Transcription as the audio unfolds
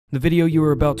The video you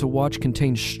are about to watch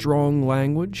contains strong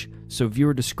language, so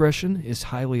viewer discretion is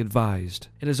highly advised.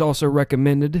 It is also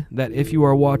recommended that if you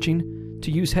are watching,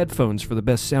 to use headphones for the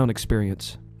best sound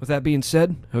experience. With that being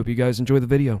said, hope you guys enjoy the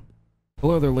video.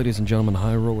 Hello there, ladies and gentlemen,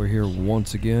 High Roller here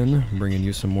once again, bringing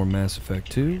you some more Mass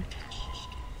Effect 2.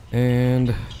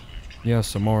 And yeah,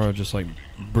 Samara just like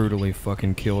brutally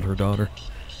fucking killed her daughter.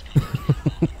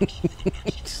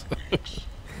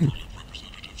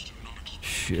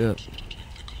 Shit.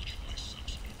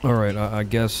 Alright, I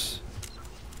guess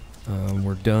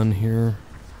we're done here.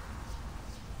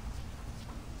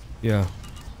 Yeah,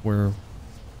 we're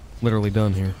literally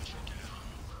done here.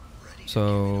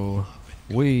 So,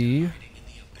 we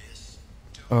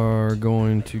are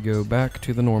going to go back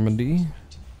to the Normandy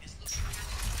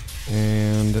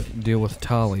and deal with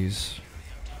Tali's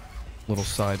little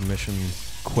side mission,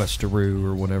 questaroo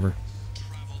or whatever.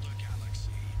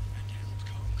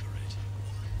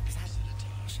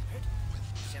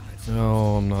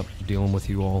 No, I'm not dealing with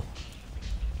you all.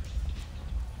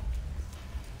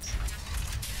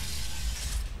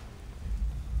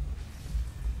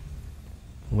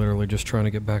 Literally just trying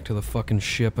to get back to the fucking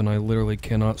ship and I literally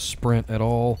cannot sprint at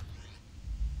all.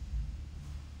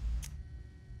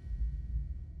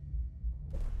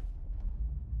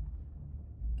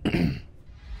 Trying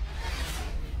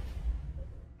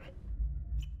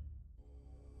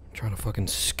to fucking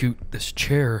scoot this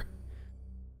chair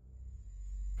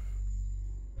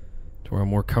to where I'm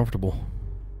more comfortable.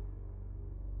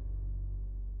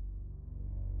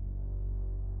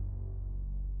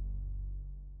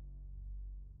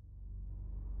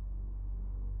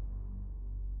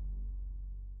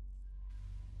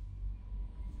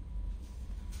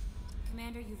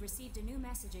 Commander, you've received a new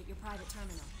message at your private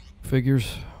terminal.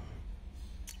 Figures.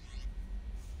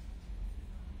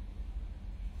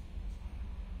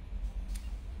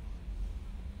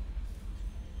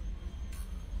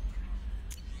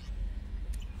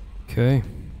 Okay.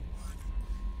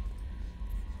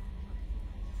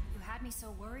 You had me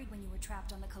so worried when you were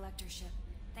trapped on the collector ship.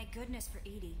 Thank goodness for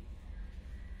Edie.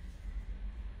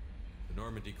 The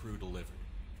Normandy crew delivered,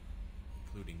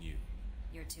 including you.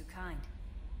 You're too kind.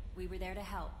 We were there to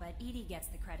help, but Edie gets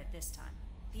the credit this time.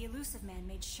 The elusive man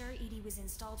made sure Edie was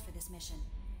installed for this mission.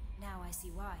 Now I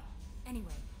see why.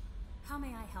 Anyway, how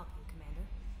may I help you, Commander?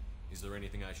 Is there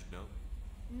anything I should know?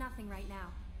 Nothing right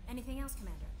now. Anything else,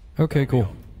 Commander? Okay, cool.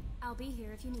 I'll be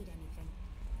here if you need anything.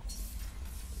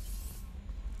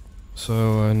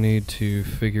 So I need to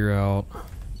figure out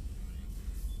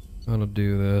how to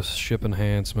do this. Ship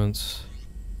enhancements.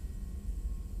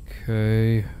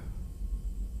 Okay.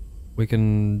 We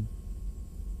can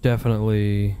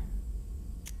definitely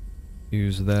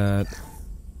use that.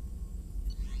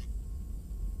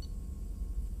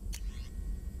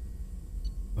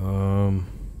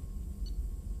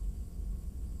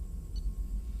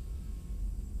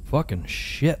 Fucking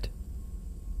shit.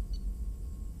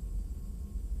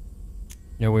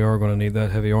 Yeah, we are going to need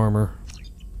that heavy armor.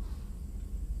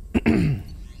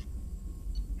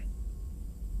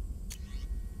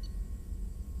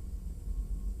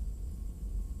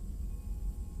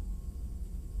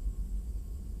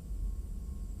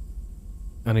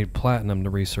 I need platinum to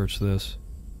research this.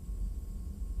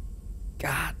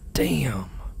 God damn.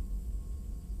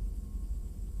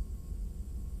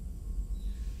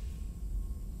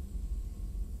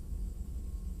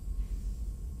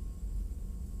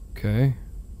 Okay.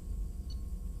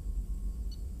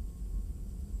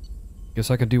 Guess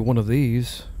I could do one of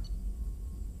these.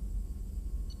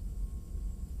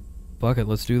 Fuck it,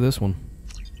 let's do this one.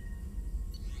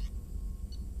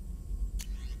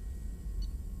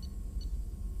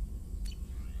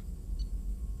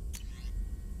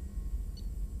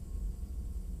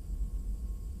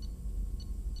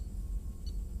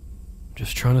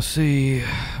 Just trying to see.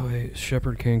 Wait,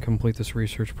 Shepard can complete this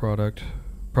research project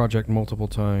multiple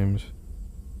times.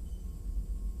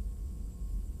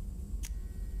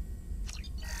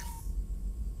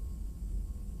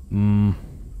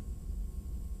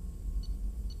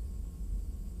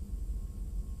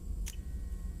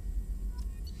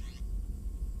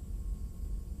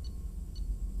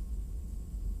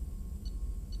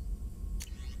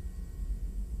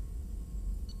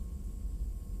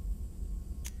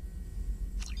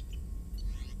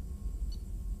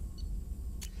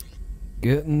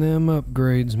 Getting them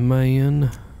upgrades, man.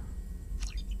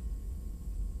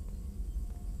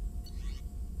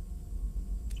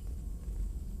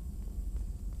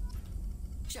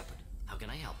 Shepard, how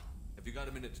can I help? Have you got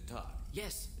a minute to talk?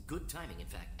 Yes, good timing, in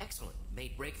fact. Excellent.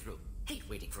 Made breakthrough. Hate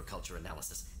waiting for culture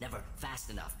analysis. Never fast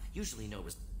enough. Usually no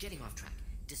getting off track.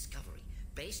 Discovery.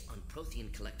 based on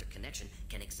Prothean collector connection,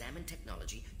 can examine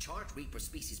technology, chart Reaper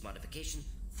species modification,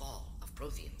 fall of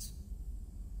Protheans.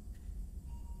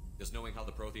 Does knowing how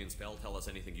the Protheans fell tell us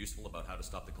anything useful about how to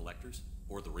stop the Collectors?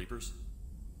 Or the Reapers?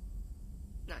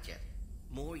 Not yet.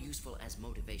 More useful as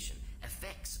motivation.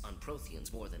 Effects on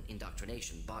Protheans more than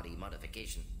indoctrination, body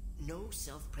modification. No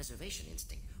self-preservation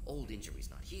instinct. Old injuries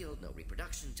not healed, no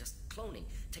reproduction, just cloning.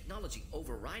 Technology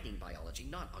overriding biology,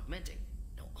 not augmenting.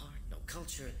 No art, no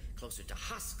culture, closer to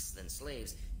husks than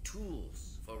slaves.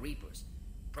 Tools for Reapers.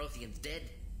 Protheans dead,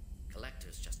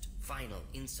 Collectors just final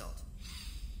insult.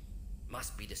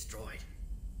 Must be destroyed.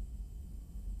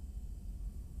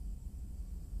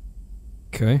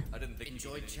 Okay. I didn't think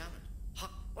Enjoyed challenge.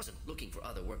 Huck wasn't looking for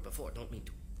other work before, don't mean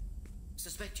to.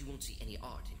 Suspect you won't see any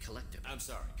art in Collector. I'm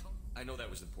sorry. I know that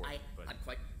was important, but... I'm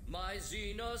quite... My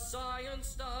Xenoscience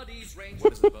studies range...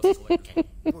 What is it about the Collector?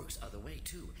 Works other way,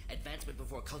 too. Advancement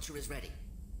before culture is ready.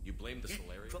 You blame the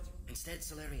Solarians? Instead,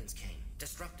 Solarians came.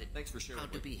 Disrupted. Thanks for sharing.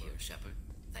 Proud to be here, Shepard.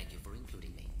 Thank you for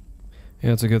including me.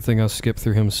 Yeah, it's a good thing I skipped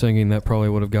through him singing. That probably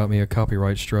would have got me a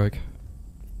copyright strike.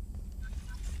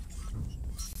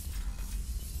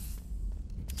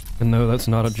 And no, that's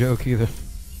not a joke either.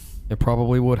 It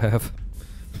probably would have.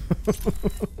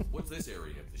 What's this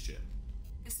area of the ship?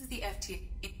 This is the FT.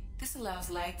 This allows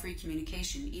lag-free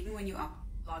communication even when you are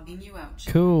logging you out.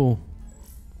 Cool.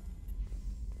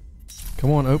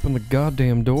 Come on, open the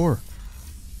goddamn door.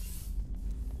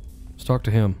 Let's talk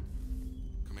to him.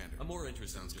 Commander, I'm more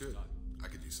interested. sounds good. I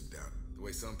could use some doubt. The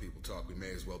way some people talk, we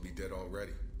may as well be dead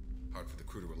already. Hard for the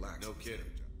crew to relax. No kidding.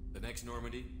 The next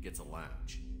Normandy gets a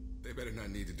lounge. They better not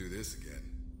need to do this again.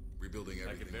 Rebuilding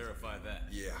everything. I can verify that.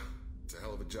 Yeah. It's a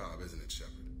hell of a job, isn't it,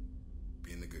 Shepard?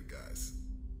 Being the good guys.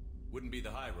 Wouldn't be the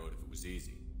high road if it was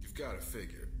easy. You've got to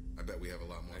figure. I bet we have a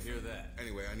lot more I hear fun. that.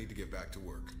 Anyway, I need to get back to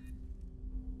work.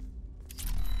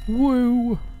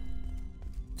 Woo!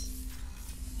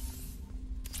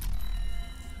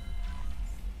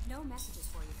 No messages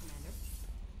for you, Commander.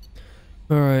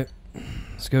 Alright,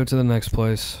 let's go to the next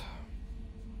place.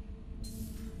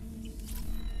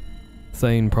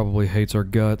 Thane probably hates our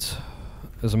guts.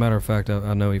 As a matter of fact,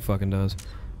 I know he fucking does.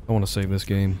 I want to save this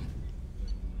game.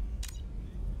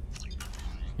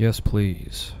 Yes,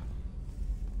 please.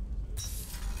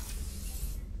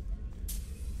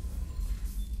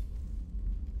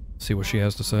 See what she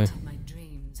has to say. My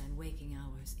dreams and waking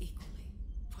hours equally.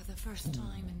 For the first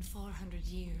time in 400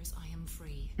 years, I am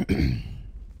free.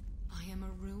 I am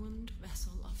a ruined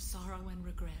vessel of sorrow and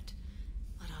regret,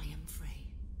 but I am free.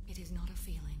 It is not a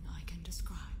feeling I can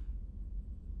describe.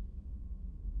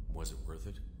 Was it worth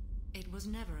it? It was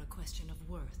never a question of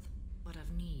worth, but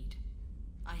of need.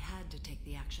 I had to take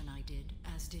the action I did,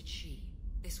 as did she.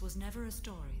 This was never a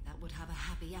story that would have a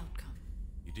happy outcome.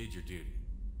 You did your duty.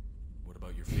 What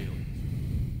about your feelings?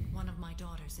 One of my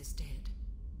daughters is dead.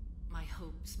 My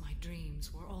hopes, my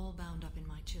dreams were all bound up in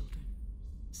my children.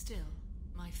 Still,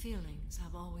 my feelings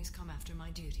have always come after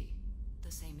my duty.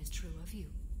 The same is true of you.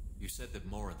 You said that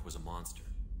Morinth was a monster,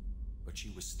 but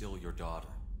she was still your daughter.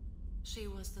 She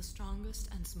was the strongest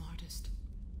and smartest.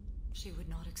 She would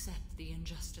not accept the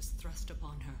injustice thrust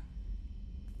upon her.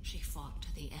 She fought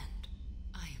to the end.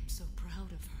 I am so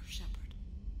proud of her, Shepard.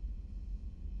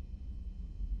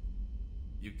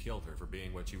 You killed her for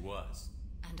being what she was.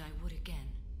 And I would again.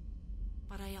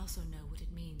 But I also know what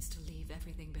it means to leave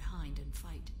everything behind and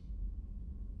fight.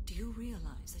 Do you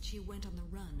realize that she went on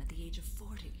the run at the age of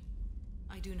 40?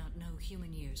 I do not know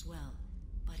human years well,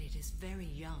 but it is very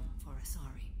young for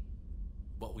Asari.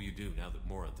 What will you do now that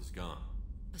Morinth is gone?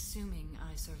 Assuming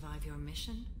I survive your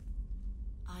mission,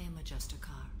 I am a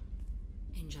Justicar.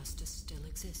 Injustice still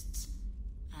exists,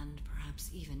 and perhaps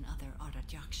even other Ardat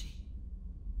Yakshi.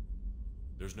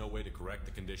 There's no way to correct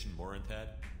the condition Morinth had?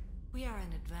 We are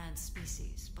an advanced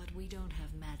species, but we don't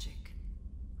have magic.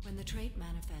 When the trait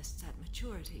manifests at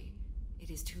maturity, it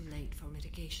is too late for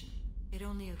mitigation. It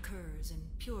only occurs in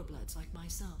purebloods like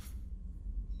myself.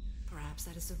 Perhaps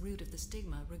that is the root of the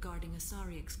stigma regarding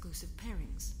Asari-exclusive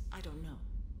pairings. I don't know.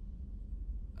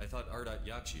 I thought Ardat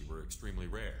Yakshi were extremely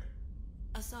rare.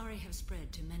 Asari have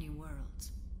spread to many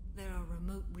worlds. There are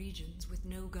remote regions with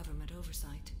no government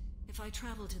oversight. If I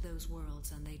travel to those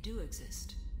worlds and they do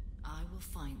exist, I will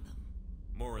find them.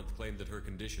 Morinth claimed that her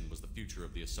condition was the future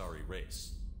of the Asari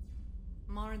race.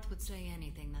 Morinth would say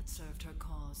anything that served her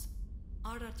cause.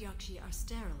 Ardat Yakshi are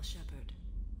sterile, Shepard.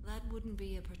 That wouldn't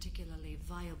be a particularly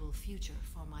viable future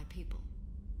for my people.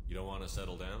 You don't want to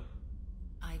settle down?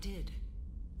 I did.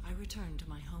 I returned to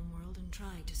my homeworld and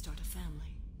tried to start a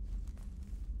family.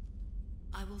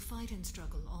 I will fight and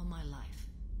struggle all my life.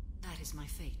 That is my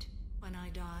fate. When I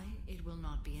die, it will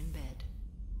not be in bed.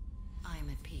 I'm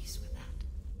at peace with that.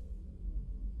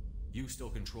 You still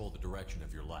control the direction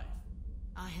of your life.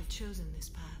 I have chosen this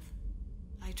path.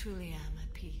 I truly am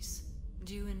at peace,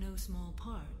 due in no small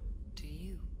part to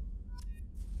you.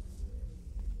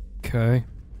 Okay.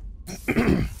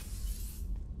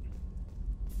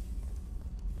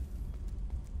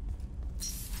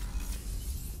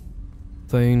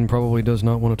 Thane probably does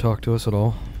not want to talk to us at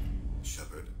all.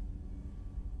 Shepard,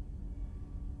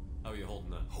 How are you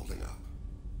holding up? holding up.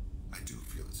 I do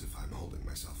feel as if I'm holding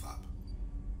myself up.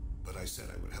 But I said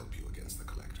I would help you against the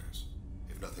collectors.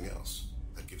 If nothing else,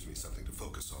 that gives me something to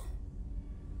focus on.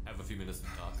 Have a few minutes to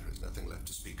talk. There is nothing left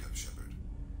to speak of, Shepard.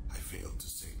 I failed to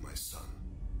save my son.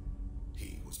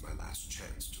 He was my last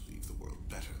chance to leave the world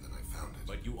better than I found it.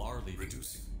 But you are leaving.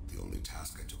 Reducing. The only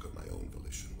task I took of my own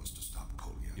volition was to stop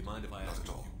Kolya. You mind if I Not ask at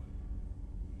you? all.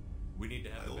 We need to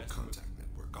have My the old best. contact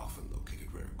network often located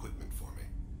rare equipment for me.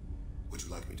 Would you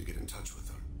like me to get in touch with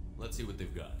them? Let's see what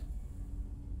they've got.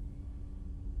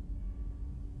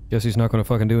 Guess he's not going to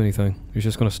fucking do anything. He's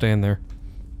just going to stand there.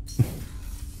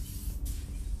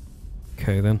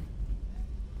 Okay, then.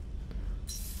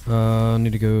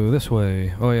 Need to go this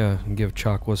way. Oh, yeah. And give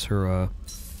Chakwas her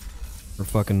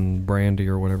fucking brandy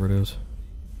or whatever it is.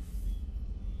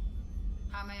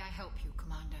 How may I help you,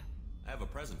 Commander? I have a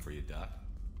present for you, Doc.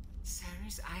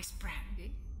 Sarah's ice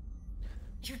brandy?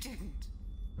 You didn't.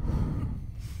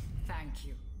 Thank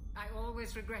you. I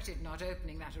always regretted not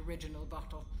opening that original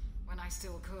bottle when I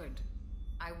still could.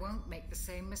 I won't make the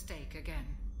same mistake again.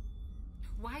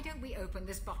 Why don't we open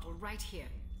this bottle right here,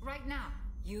 right now?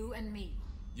 You and me.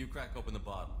 You crack open the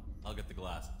bottle. I'll get the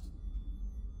glasses.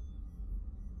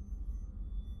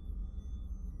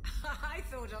 I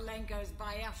thought Alenko's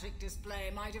biotic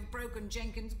display might have broken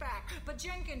Jenkins' back, but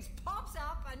Jenkins pops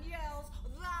up and yells,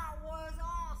 "That was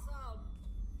awesome!"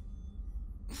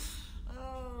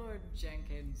 Oh,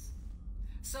 Jenkins.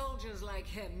 Soldiers like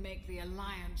him make the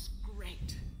Alliance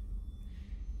great.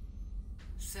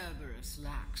 Cerberus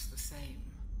lacks the same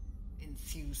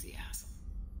enthusiasm.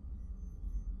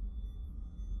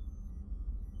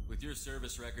 With your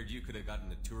service record, you could have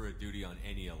gotten a tour of duty on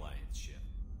any Alliance ship.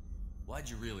 Why'd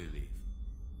you really leave?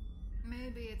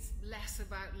 Maybe it's less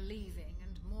about leaving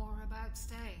and more about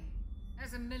staying.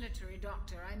 As a military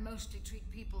doctor, I mostly treat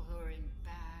people who are in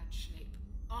bad shape.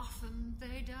 Often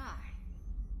they die.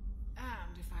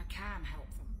 And if I can help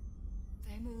them,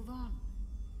 they move on.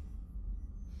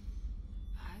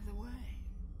 Either way,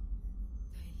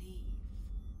 they leave.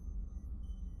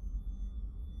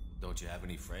 Don't you have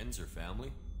any friends or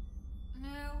family?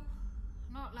 No,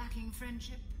 not lacking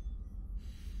friendship.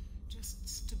 Just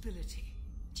stability.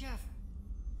 Jeff.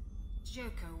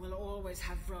 Joko will always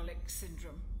have Vrolic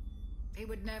syndrome. He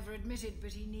would never admit it,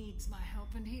 but he needs my help,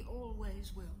 and he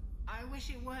always will. I wish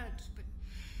it weren't, but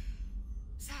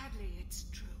sadly, it's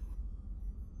true.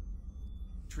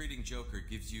 Treating Joker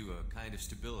gives you a kind of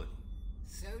stability.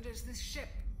 So does this ship,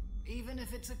 even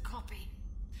if it's a copy.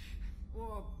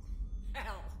 Or,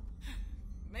 hell,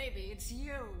 maybe it's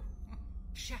you,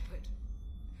 Shepard.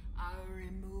 Our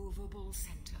immovable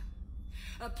center.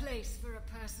 A place for a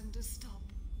person to stop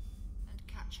and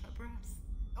catch her breath.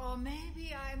 Or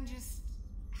maybe I'm just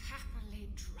happily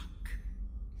drunk.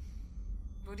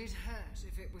 Would it hurt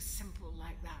if it was simple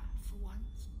like that for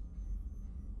once?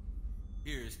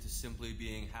 Here's to simply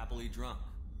being happily drunk.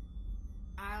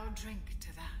 I'll drink to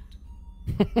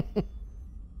that.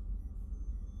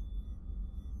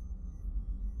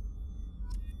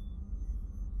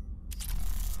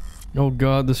 Oh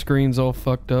god, the screen's all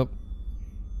fucked up.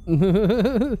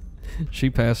 She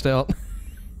passed out.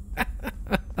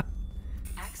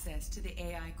 Access to the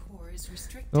AI core is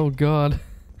restricted. Oh god.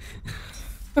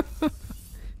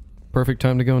 Perfect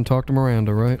time to go and talk to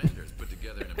Miranda, right? Vendors put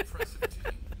together an impressive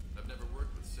team. I've never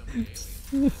worked with so many aliens.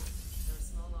 They're a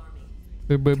small army.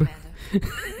 Hey, baby.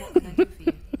 Commander, what can I do for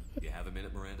you? You have a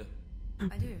minute, Miranda?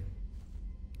 I do.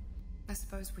 I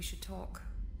suppose we should talk.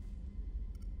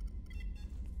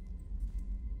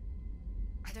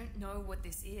 I don't know what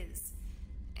this is.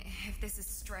 If this is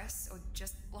stress, or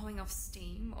just blowing off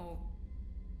steam, or...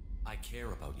 I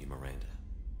care about you, Miranda.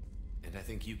 And I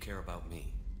think you care about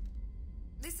me.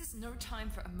 This is no time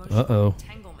for emotional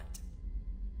entanglement.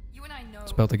 You and I know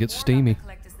It's about to get more steamy. about the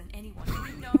collectors than anyone.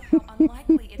 We know how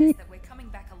unlikely it is that we're coming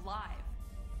back alive.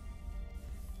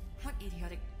 What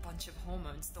idiotic bunch of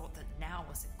hormones thought that now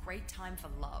was a great time for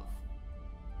love?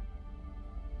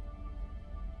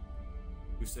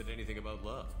 Who said anything about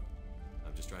love?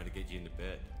 I'm just trying to get you into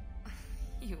bed.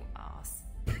 You ass.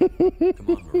 Come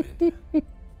on, Miranda.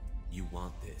 You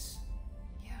want this.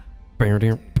 Yeah. Bear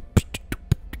dear.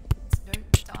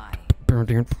 Don't die. Bear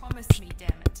dear. Promise me, damn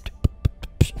it.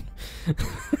 I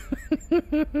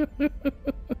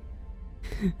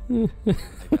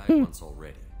died once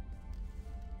already.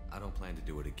 I don't plan to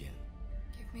do it again.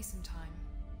 Give me some time.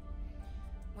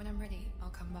 When I'm ready, I'll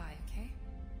come by, okay?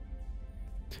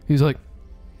 He's like,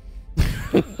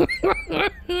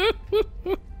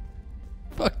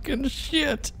 fucking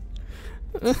shit.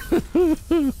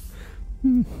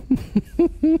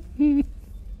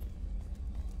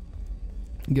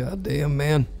 Goddamn,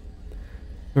 man.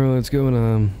 All right, let's go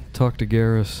and talk to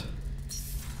Garrus.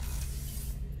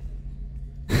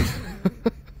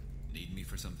 Need me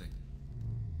for something?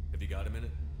 Have you got a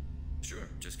minute? Sure,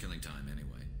 just killing time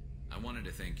anyway. I wanted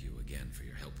to thank you again for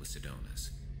your help with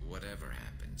Sidonis. Whatever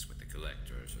happens with the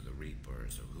Collectors or the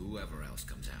Reapers or whoever else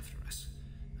comes after us,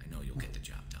 I know you'll get the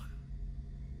job done.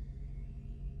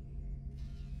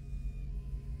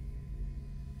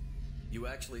 You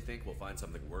actually think we'll find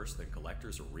something worse than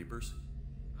Collectors or Reapers?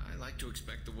 I like to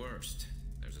expect the worst.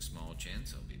 There's a small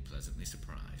chance I'll be pleasantly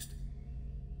surprised.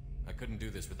 I couldn't do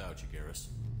this without you, Garrus.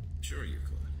 Sure you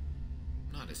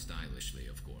could. Not as stylishly,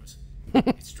 of course.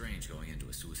 It's strange going into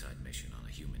a suicide mission on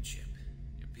a human ship.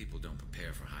 Your people don't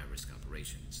prepare for high-risk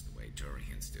operations the way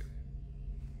Turians do.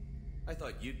 I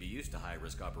thought you'd be used to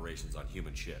high-risk operations on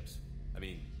human ships. I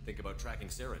mean, think about tracking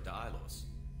Sarah to Ilos.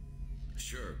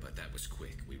 Sure, but that was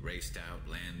quick. We raced out,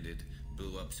 landed,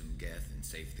 blew up some geth, and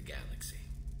saved the galaxy.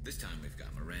 This time we've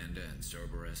got Miranda and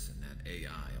Cerberus and that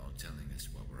AI all telling us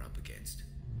what we're up against.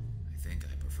 I think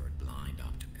I preferred blind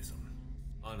optimism.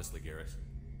 Honestly, Garrus,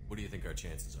 what do you think our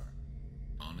chances are?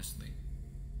 Honestly,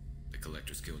 the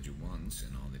Collectors killed you once,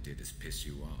 and all they did is piss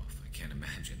you off. I can't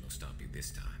imagine they'll stop you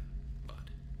this time. But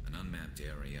an unmapped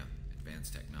area,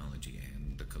 advanced technology,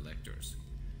 and the Collectors.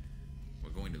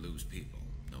 We're going to lose people.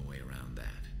 No way around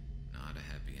that. Not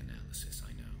a happy analysis,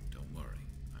 I know. Don't worry.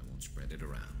 I won't spread it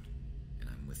around. And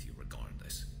I'm with you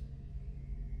regardless.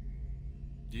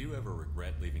 Do you ever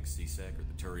regret leaving CSEC or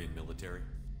the Turian military?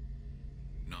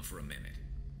 Not for a minute.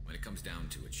 When it comes down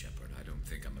to it, Shepard, I don't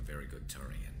think I'm a very good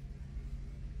Turian.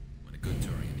 When a good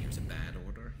Turian hears a bad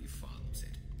order, he follows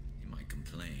it. He might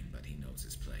complain, but he knows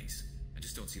his place. I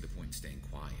just don't see the point in staying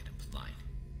quiet and polite.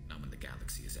 Not when the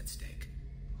galaxy is at stake.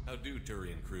 How do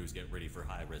Turian crews get ready for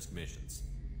high-risk missions?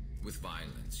 With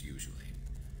violence, usually.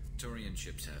 Turian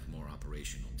ships have more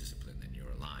operational discipline than your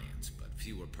alliance, but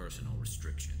fewer personal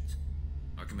restrictions.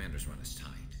 Our commanders run us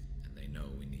tight, and they know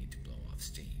we need to blow off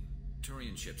steam.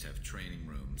 Turian ships have training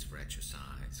rooms for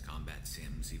exercise, combat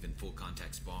sims, even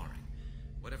full-contact sparring.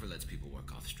 Whatever lets people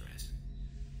work off stress.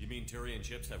 You mean Turian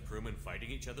ships have crewmen fighting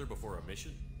each other before a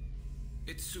mission?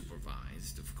 It's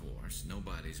supervised, of course.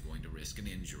 Nobody's going to risk an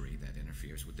injury that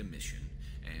interferes with the mission,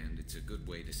 and it's a good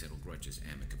way to settle grudges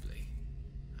amicably.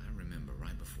 I remember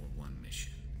right before one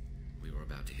mission, we were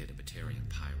about to hit a Batarian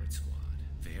pirate squad.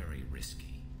 Very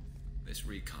risky. This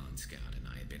recon scout and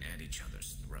I had been at each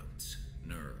other's throats.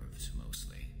 Nerves,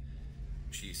 mostly.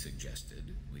 She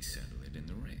suggested we settle it in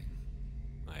the ring.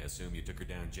 I assume you took her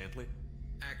down gently?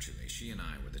 Actually, she and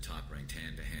I were the top-ranked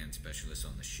hand-to-hand specialists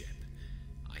on the ship.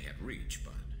 I had reach,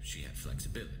 but she had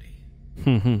flexibility.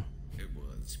 It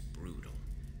was brutal.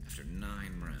 After 9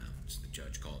 rounds, the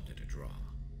judge called it a draw.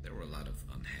 There were a lot of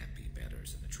unhappy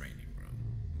bettors in the training room.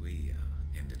 We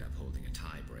ended up holding a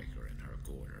tiebreaker in her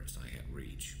quarters. I had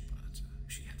reach, but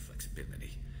she had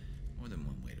flexibility. More than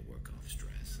one way to work off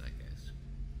stress, I guess.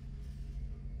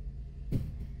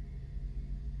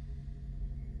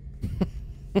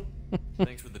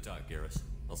 Thanks for the talk, Garrus.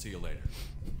 I'll see you later.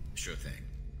 Sure thing.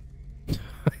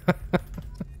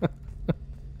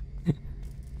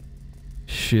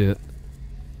 Shit.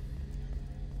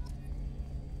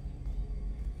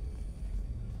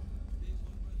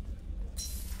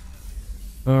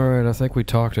 Alright, I think we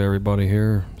talked to everybody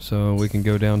here, so we can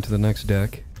go down to the next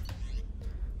deck.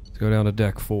 Let's go down to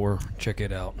deck 4, check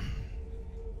it out.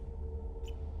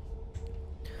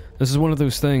 This is one of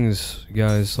those things,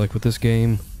 guys, like with this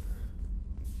game,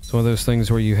 it's one of those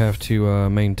things where you have to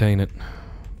maintain it.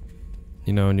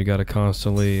 You know, and you gotta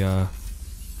constantly, I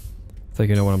think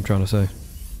you know what I'm trying to say.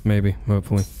 Maybe,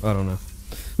 hopefully, I don't know.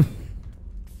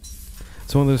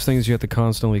 It's one of those things you have to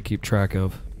constantly keep track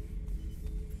of.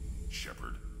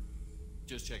 Shepard,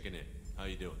 Just checking in. How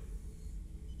you doing?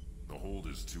 the hold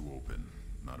is too open.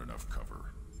 Not enough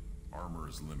cover. Armor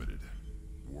is limited.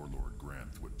 Warlord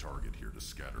Granth would target here to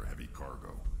scatter heavy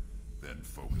cargo, then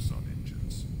focus on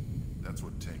engines. That's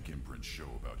what tank imprints show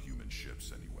about human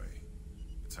ships anyway.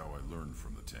 It's how I learned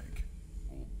from the tank.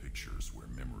 Old pictures where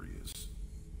memory is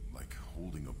like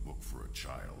holding a book for a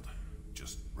child.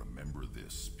 Just remember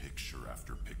this picture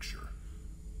after picture.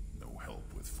 No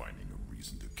help with finding a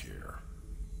reason to care.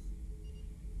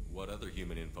 What other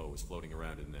human info was floating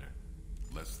around in there?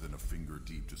 less than a finger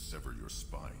deep to sever your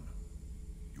spine.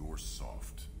 You're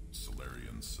soft.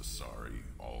 Solarians, Asari,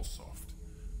 all soft.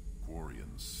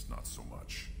 Quarians, not so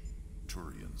much.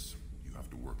 Turians, you have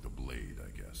to work the blade,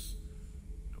 I guess.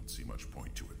 Don't see much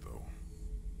point to it, though.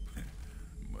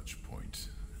 Much point.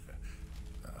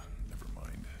 Never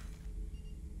mind.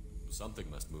 Something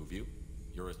must move you.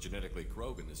 You're as genetically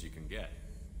Krogan as you can get.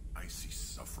 I see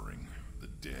suffering, the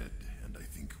dead, and I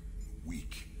think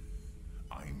weak.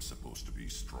 I'm supposed to be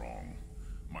strong.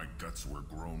 My guts were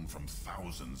grown from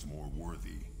thousands more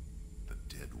worthy. The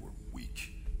dead were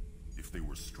weak. If they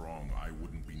were strong, I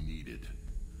wouldn't be needed.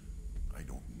 I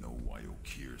don't know why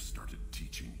Okir started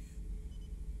teaching.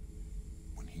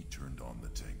 When he turned on the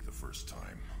tank the first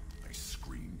time, I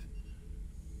screamed.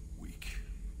 Weak,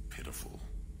 pitiful.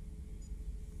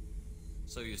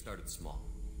 So you started small,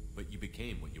 but you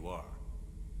became what you are.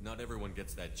 Not everyone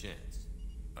gets that chance.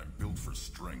 I'm built for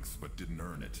strength, but didn't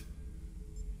earn it.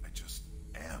 I just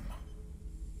am.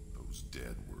 Those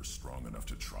dead were strong enough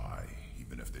to try,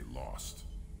 even if they lost.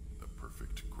 The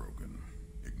perfect Krogan,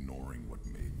 ignoring what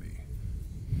made me.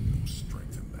 No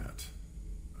strength in that.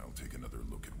 I'll take another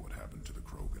look at what happened to the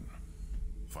Krogan.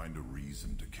 Find a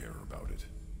reason to care about it.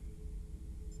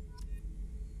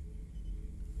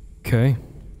 Okay.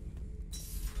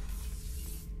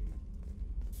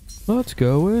 Let's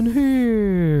go in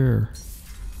here.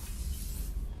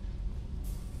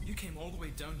 You came all the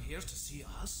way down here to see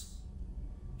us?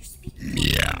 You're speaking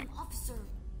to an officer.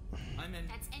 I'm in.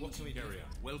 What can we do?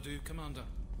 Will do, Commander.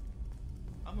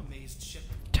 I'm amazed ship.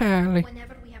 Tali.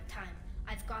 Whenever we have time,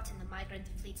 I've gotten the migrant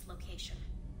fleet's location.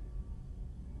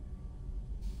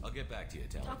 I'll get back to you,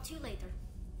 Tali. Talk to you later.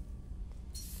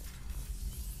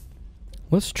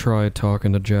 Let's try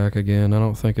talking to Jack again. I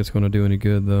don't think it's going to do any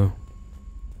good, though.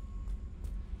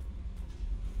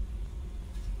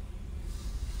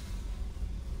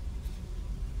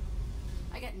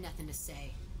 I got nothing to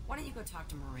say. Why don't you go talk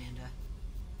to Miranda?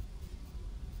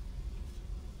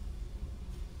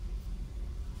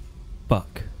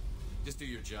 Fuck. Just do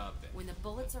your job then. When the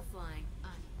bullets are flying,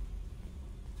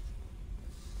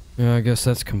 Yeah, I guess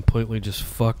that's completely just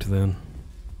fucked then.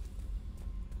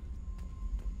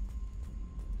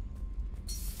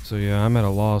 So yeah, I'm at a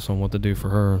loss on what to do for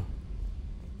her.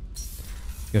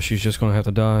 Guess she's just gonna have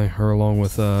to die. Her along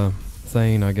with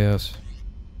Thane, I guess.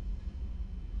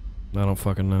 I don't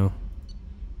fucking know.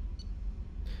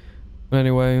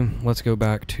 Anyway, let's go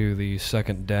back to the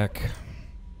second deck.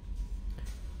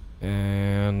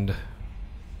 And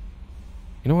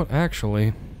you know what,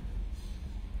 actually,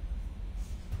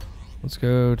 let's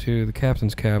go to the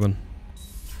captain's cabin.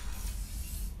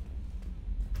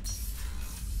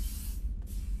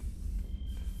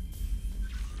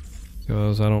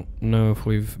 Because I don't know if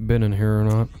we've been in here or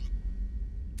not.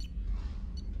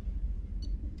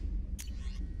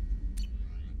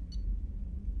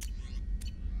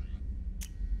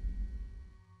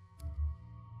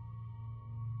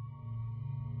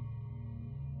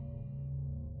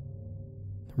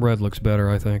 Red looks better,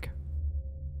 I think.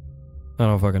 I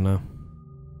don't fucking know.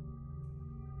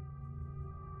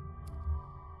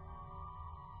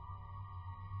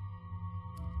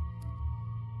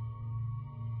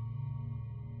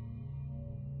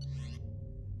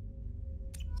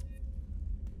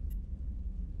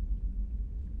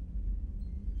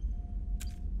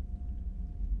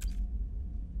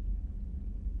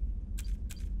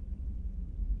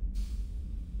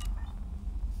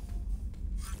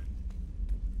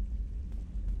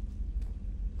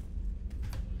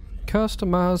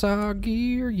 Customize our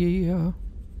gear, yeah.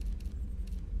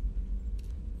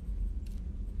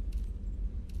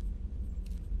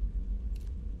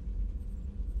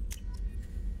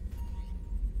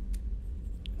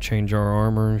 Change our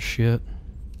armor and shit.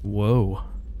 Whoa.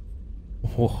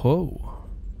 Whoa.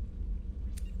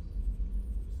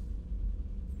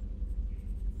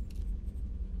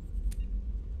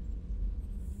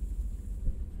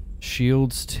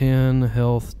 Shields 10,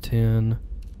 health 10.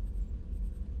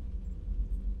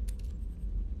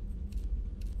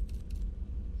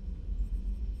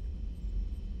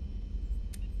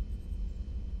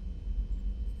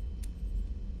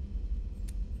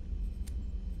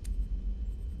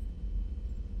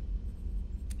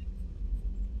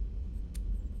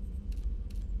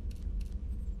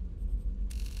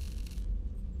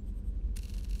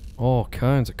 All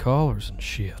kinds of collars and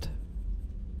shit.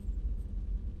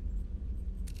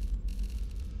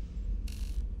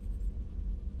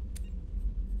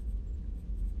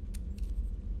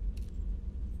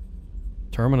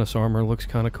 Terminus armor looks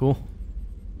kind of cool.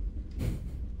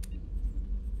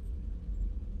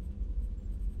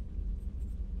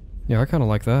 Yeah, I kind of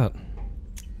like that.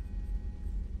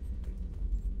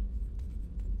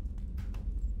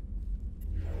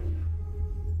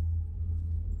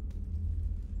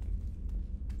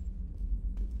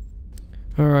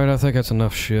 Alright, I think that's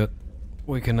enough shit.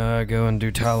 We can go and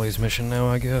do Tali's mission now,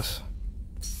 I guess.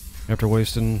 After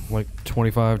wasting like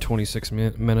 25, 26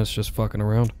 minutes just fucking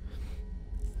around.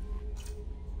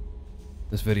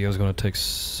 This video is going to take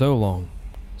so long.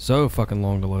 So fucking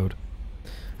long to load.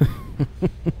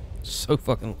 So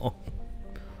fucking long.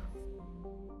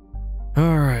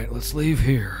 Alright, let's leave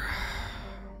here.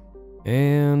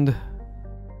 And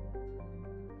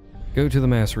go to the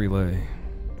mass relay.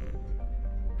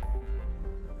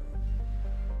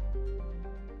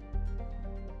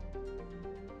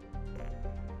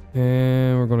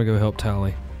 And we're gonna go help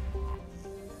Tali.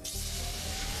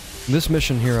 This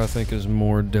mission here I think is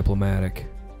more diplomatic.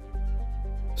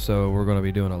 So we're gonna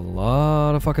be doing a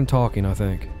lot of fucking talking, I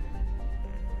think.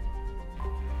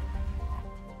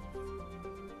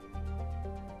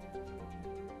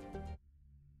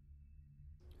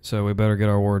 So we better get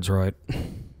our words right.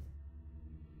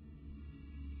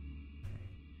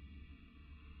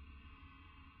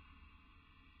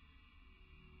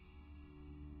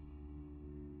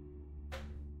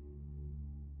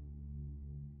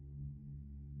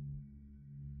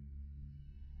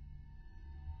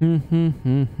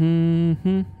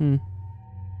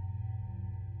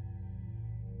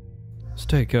 Let's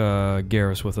take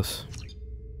Garrus with us.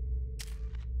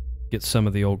 Get some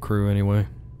of the old crew anyway.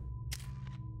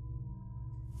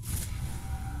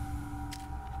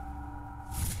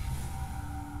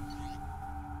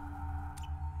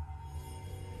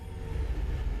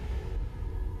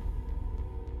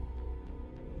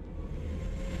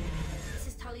 This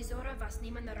is Tali Zorah vas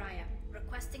Normandy,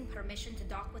 requesting permission to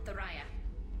dock with the Raya.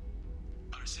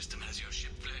 Our system has your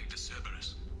ship flagged as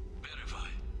Cerberus. Verify.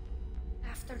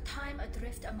 After time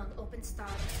adrift among open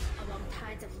stars, along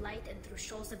tides of light and through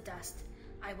shoals of dust,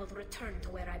 I will return to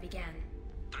where I began.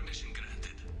 Permission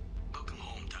granted. Welcome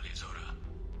home, Tali Zorah.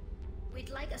 We'd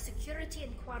like a security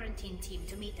and quarantine team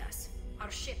to meet us.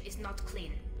 Our ship is not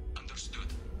clean.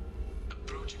 Understood.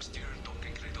 Approach exterior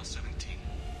docking cradle 17.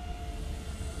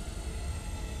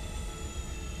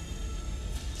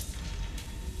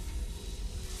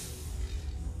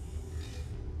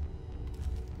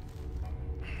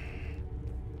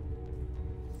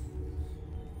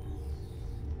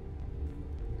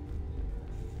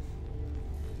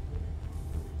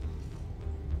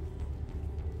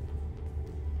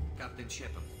 Captain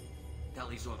Shepard,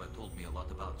 Tali Zorah told me a lot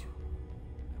about you.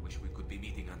 I wish we could be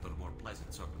meeting under more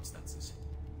pleasant circumstances.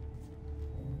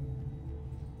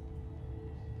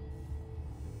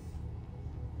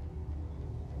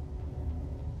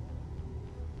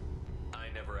 I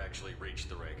never actually reached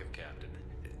the rank of captain.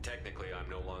 Technically, I'm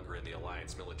no longer in the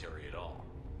Alliance military at all.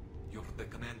 You're the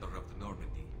commander of the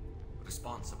Normandy,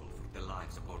 responsible for the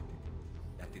lives aborted.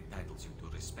 That entitles you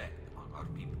to respect among our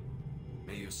people.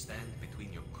 May you stand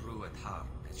between your crew and harm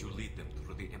as you lead them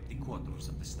through the empty quarters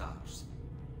of the stars.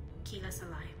 Keep us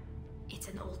alive. It's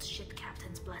an old ship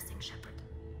captain's blessing, Shepard.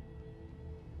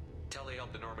 Tali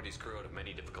helped the Normandy's crew out of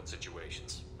many difficult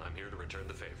situations. I'm here to return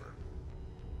the favor.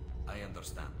 I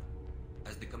understand.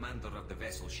 As the commander of the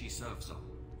vessel she serves on,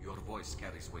 your voice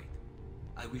carries weight.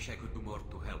 I wish I could do more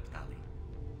to help Tali.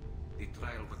 The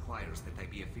trial requires that I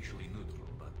be officially neutral,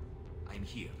 but I'm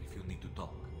here if you need to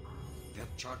talk. They're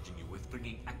charging you with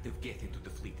bringing active Geth into the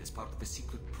fleet as part of a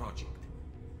secret project.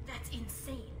 That's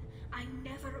insane. I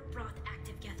never brought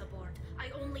active Geth aboard. I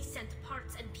only sent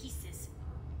parts and pieces.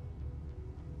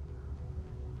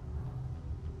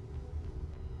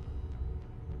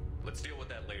 Let's deal with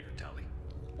that later, Tali.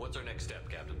 What's our next step,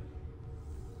 Captain?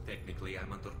 Technically,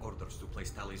 I'm under orders to place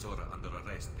Tali Zorah under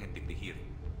arrest pending the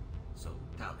hearing. So,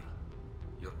 Tali,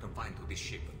 you're confined to this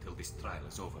ship until this trial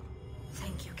is over.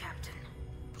 Thank you, Captain.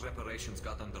 Preparations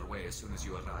got underway as soon as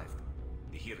you arrived.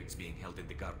 The hearing's being held in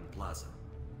the Garden Plaza.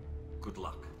 Good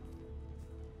luck.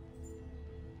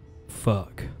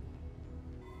 Fuck.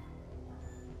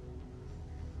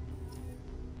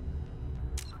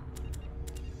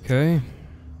 Okay.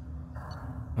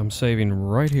 I'm saving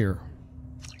right here.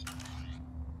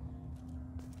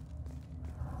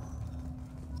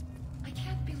 I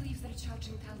can't believe they're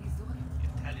charging Tali Zorah.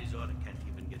 Tali Zorah can't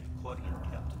even get a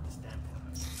Quarian captain to stand for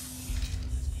her.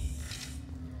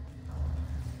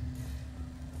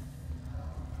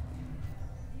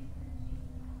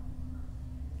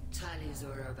 Tali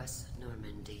Zorah vas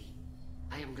Normandy.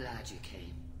 I am glad you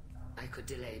came. I could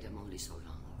delay them only so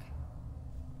long.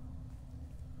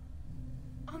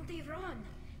 On the run!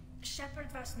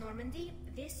 Shepard vas Normandy,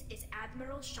 this is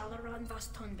Admiral Zorah vas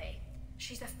Normandy.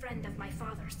 She's a friend of my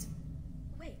father's.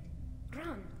 Wait,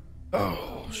 run.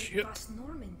 Oh, shit. Vas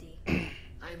Normandy.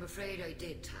 I'm afraid I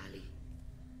did, Tali.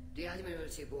 The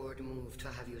Admiralty Board moved to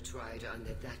have you tried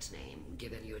under that name,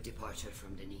 given your departure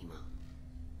from the Nema.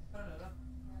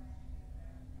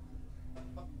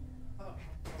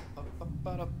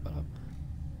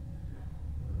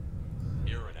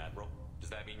 You're an admiral. Does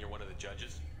that mean you're one of the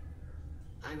judges?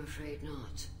 I'm afraid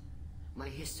not. My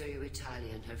history with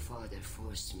Tali and her father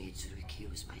forced me to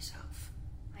recuse myself.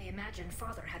 I imagine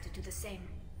father had to do the same.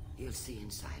 You'll see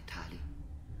inside, Tali.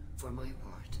 For my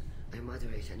part, I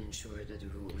moderate and ensure that the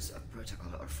rules of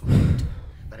protocol are followed,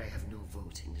 but I have no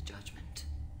vote in the judgment.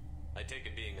 I take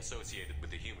it being associated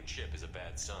with the human ship is a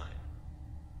bad sign.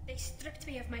 They stripped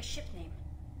me of my ship name.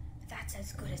 That's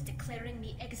as good as declaring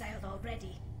me exiled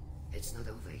already. It's not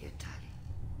over yet, Tali.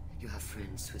 You have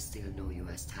friends who still know you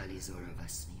as Tali Zorah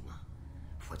vas,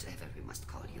 whatever we must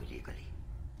call you legally.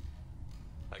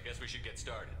 I guess we should get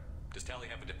started. Does Tali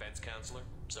have a defense counselor?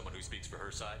 Someone who speaks for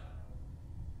her side?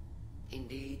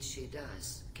 Indeed she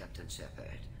does, Captain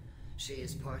Shepard. She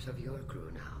is part of your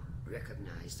crew now,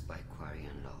 recognized by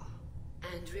Quarian law.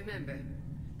 And remember,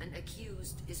 an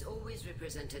accused is always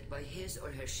represented by his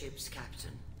or her ship's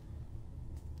captain.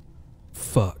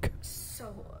 Fuck.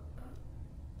 So,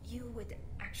 you would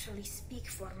actually speak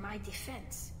for my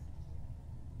defense?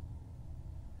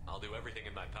 I'll do everything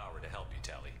in my power to help you,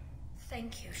 Tali.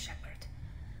 Thank you, Shepard.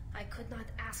 I could not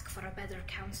ask for a better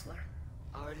counselor.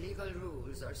 Our legal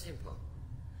rules are simple.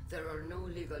 There are no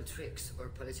legal tricks or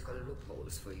political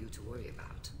loopholes for you to worry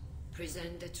about.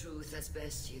 Present the truth as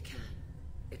best you can.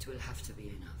 It will have to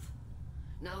be enough.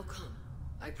 Now come.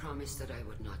 I promised that I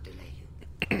would not delay you.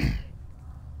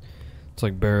 It's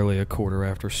like barely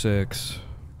 6:15.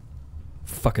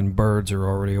 Fucking birds are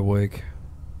already awake.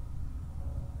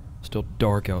 Still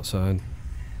dark outside.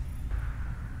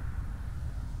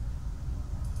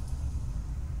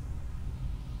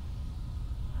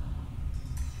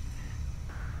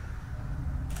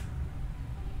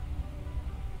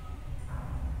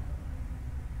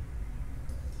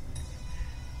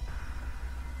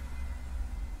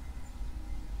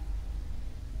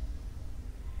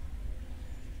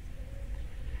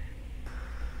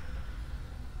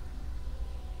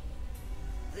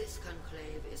 This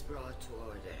conclave is brought to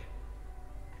order.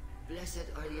 Blessed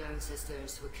are the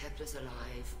ancestors who kept us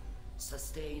alive,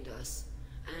 sustained us,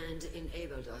 and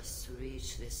enabled us to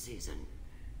reach this season.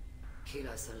 Kill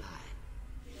us alive.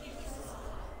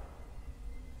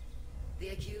 The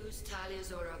accused Tali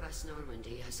Zorah vas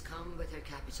Normandy has come with her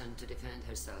captain to defend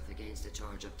herself against a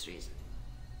charge of treason.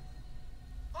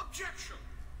 Objection!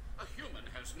 A human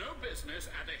has no business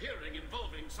at a hearing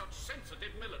involving such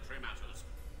sensitive military matters.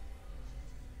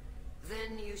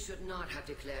 Then you should not have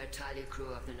declared Tali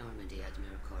crew of the Normandy,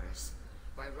 Admiral Chorus.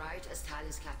 By right as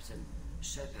Tali's captain,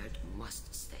 Shepard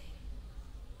must stay.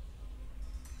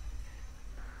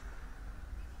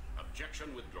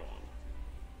 Objection withdrawn.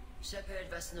 Shepard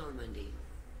vas Normandy,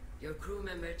 your crew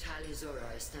member Tali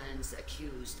Zorah stands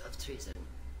accused of treason.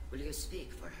 Will you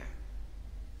speak for her?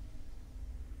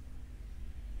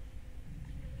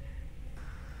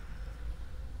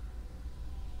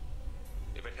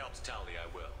 If it helps Tali, I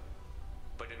will.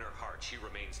 But in her heart, she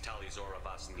remains Tali Zorah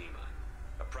vas Normandy,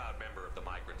 a proud member of the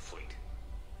migrant fleet.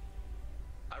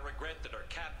 I regret that our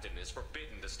captain is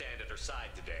forbidden to stand at her side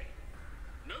today.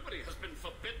 Nobody has been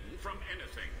forbidden from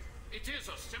anything. It is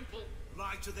a simple...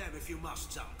 Lie to them if you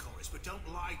must, Chorus, but don't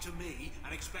lie to me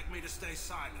and expect me to stay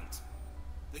silent.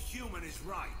 The human is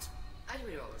right.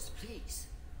 Admirals, please.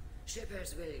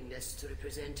 Shepard's willingness to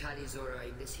represent Tali Zorah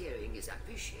in this hearing is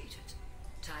appreciated.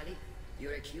 Tali,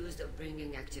 you're accused of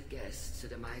bringing active guests to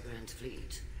the migrant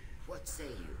fleet. What say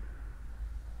you?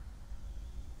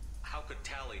 How could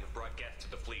Tali have brought guests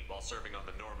to the fleet while serving on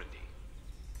the Normandy?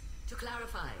 To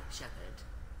clarify, Shepard,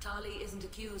 Tali isn't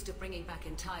accused of bringing back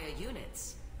entire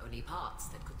units, only parts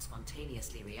that could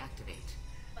spontaneously reactivate.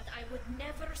 But I would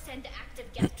never send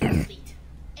active guests to the fleet.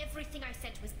 Everything I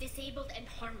sent was disabled and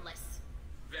harmless.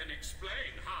 Then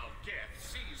explain how Geth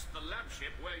seized the lab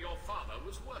ship where your father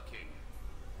was working.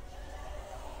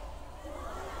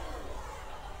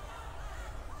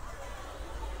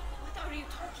 What are you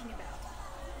talking about?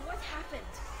 What happened?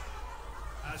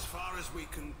 As far as we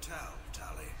can tell,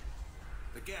 Tali,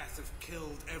 the Geth have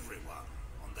killed everyone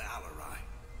on the Alarai.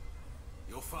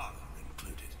 Your father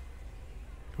included.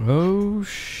 Oh,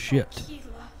 shit.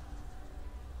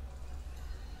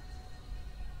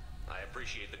 I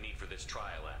appreciate the need for this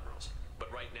trial, Admirals.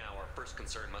 But right now, our first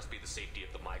concern must be the safety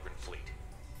of the migrant fleet.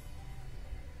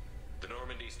 The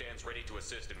Normandy stands ready to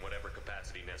assist in whatever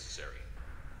capacity necessary.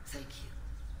 Thank you.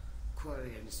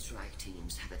 Quarian strike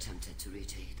teams have attempted to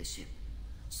retake the ship,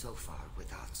 so far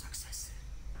without success.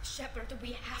 Shepard,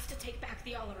 we have to take back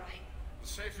the Alarai. The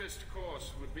safest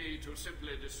course would be to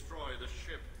simply destroy the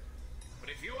ship. But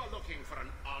if you are looking for an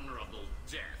honorable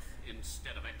death,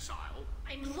 instead of exile.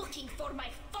 I'm looking for my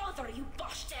father, you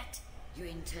bastet! You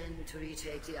intend to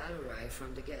retake the Alarai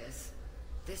from the Geth?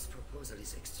 This proposal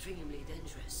is extremely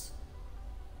dangerous.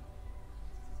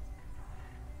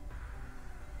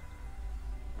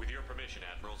 With your permission,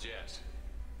 Admirals, yes.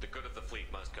 The good of the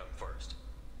fleet must come first.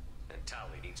 And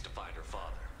Tali needs to find her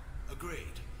father.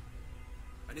 Agreed.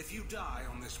 And if you die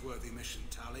on this worthy mission,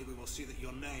 Tali, we will see that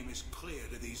your name is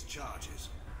cleared of these charges.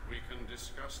 We can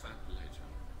discuss that later.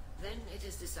 Then it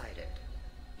is decided.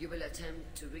 You will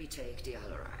attempt to retake the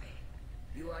Alarai.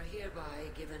 You are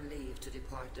hereby given leave to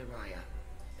depart the Raya.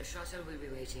 The shuttle will be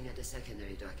waiting at the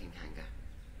secondary docking hangar.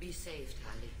 Be safe,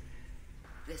 Tali.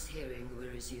 This hearing will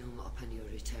resume upon your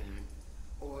return,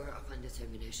 or upon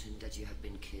determination that you have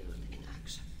been killed in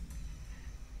action.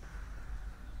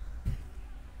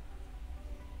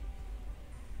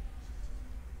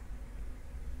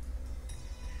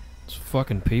 It's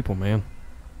fucking people, man.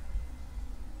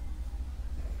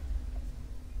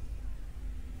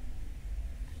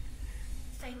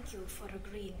 Thank you for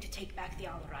agreeing to take back the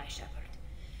Alarai, Shepard.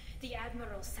 The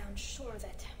Admiral sounds sure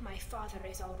that my father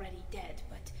is already dead,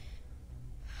 but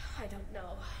I don't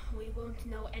know. We won't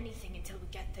know anything until we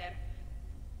get there.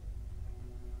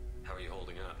 How are you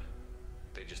holding up?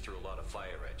 They just threw a lot of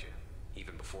fire at you,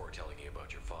 even before telling you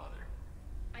about your father.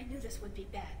 I knew this would be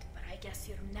bad, but I guess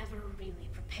you're never really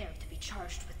prepared to be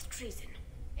charged with treason.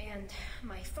 And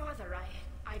my father,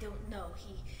 I don't know.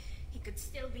 He could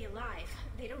still be alive.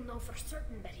 They don't know for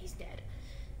certain that he's dead.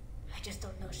 I just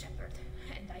don't know, Shepard,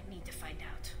 and I need to find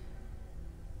out.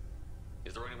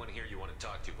 Is there anyone here you want to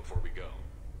talk to before we go?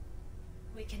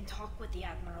 We can talk with the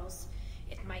Admirals.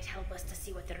 It might help us to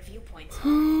see what their viewpoints are.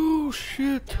 Oh,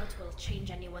 shit. I doubt we'll change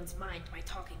anyone's mind by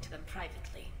talking to them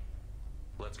privately.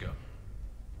 Let's go.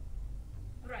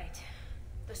 Right.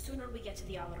 The sooner we get to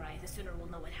the Alarai, the sooner we'll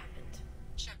know what happened.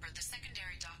 Shepard, the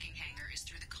secondary docking hangar is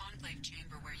through the conclave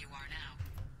chamber where you are now.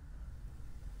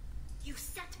 You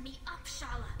set me up,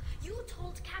 Shala. You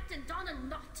told Captain Donna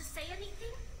not to say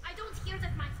anything? I don't hear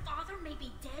that my father may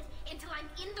be dead until I'm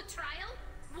in the trial?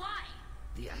 Why?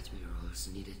 The Admirals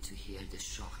needed to hear the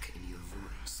shock in your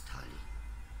voice, Tali.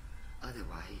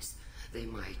 Otherwise, they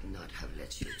might not have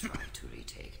let you try to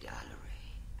retake the Alarai.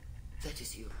 That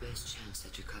is your best chance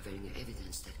at recovering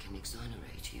evidence that can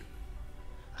exonerate you.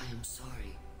 I am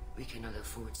sorry. We cannot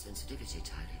afford sensitivity,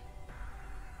 Tali.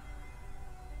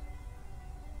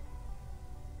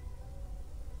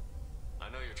 I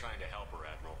know you're trying to help her,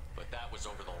 Admiral, but that was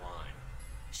over the line.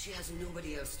 She has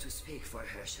nobody else to speak for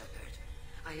her, Shepard.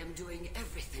 I am doing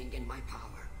everything in my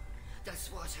power.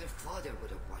 That's what her father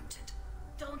would have wanted.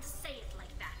 Don't say it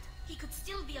like that. He could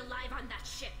still be alive on that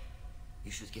ship.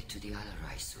 You should get to the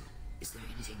Alarai soon. Is there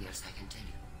anything else I can tell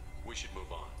you? We should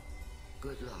move on.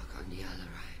 Good luck on the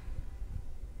Alarai.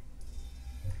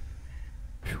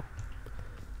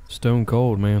 Stone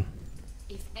cold, man.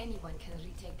 If anyone can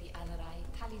retake the Alarai,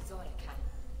 Tali Zorah can.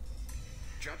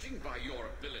 Judging by your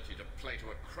ability to play to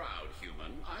a crowd,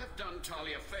 human, I have done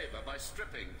Tali a favor by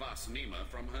stripping Vas Nima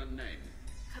from her name.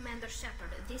 Commander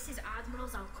Shepard, this is Admiral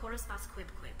Zalkoris vas Quib.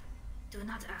 Do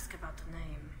not ask about the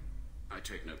name. I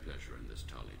take no pleasure in this,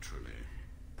 Tali, truly.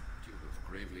 You have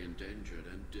gravely endangered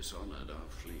and dishonored our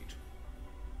fleet.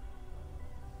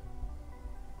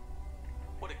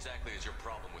 What exactly is your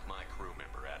problem with my crew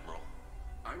member, Admiral?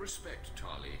 I respect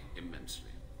Tali immensely.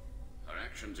 Her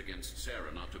actions against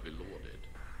Sarah not to be lauded.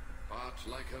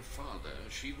 But like her father,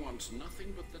 she wants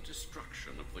nothing but the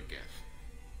destruction of the Geth.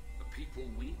 The people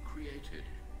we created.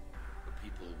 The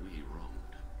people we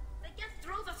wronged. The Geth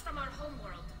drove us from our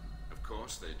homeworld. Of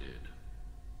course they did.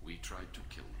 We tried to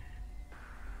kill them.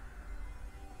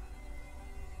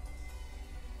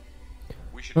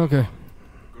 We should Okay.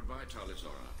 Goodbye, Tali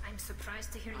Zorah. I'm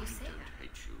surprised to hear you say I don't that.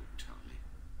 hate you, Tali.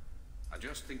 I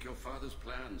just think your father's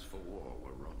plans for war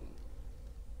were wrong.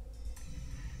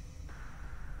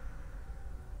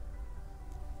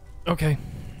 Okay.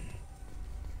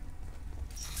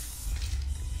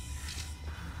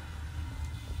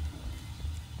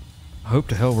 I hope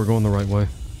to hell we're going the right way.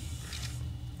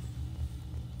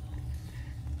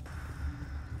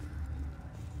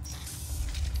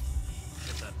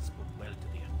 That spoke well to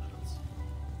the Admirals.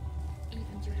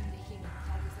 Even during the hearing,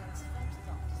 Tali Zorah's friend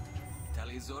thought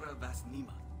Tali Zorah vas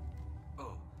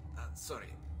Oh,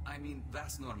 sorry. I mean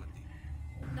Vas Normandy.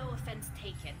 No offense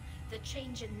taken. The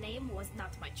change in name was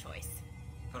not my choice.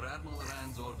 Per Admiral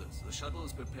Rand's orders, the shuttle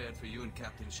is prepared for you and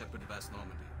Captain Shepard vas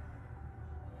Normandy.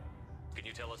 Can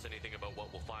you tell us anything about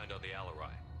what we'll find on the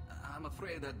Alarai? I'm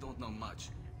afraid I don't know much.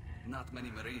 Not many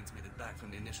Marines made it back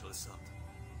from the initial assault.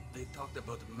 They talked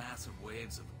about massive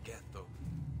waves of Geth, though.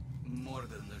 More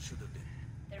than there should have been.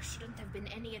 There shouldn't have been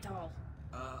any at all.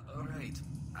 Right.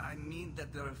 I mean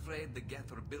that they're afraid the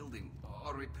Geth are building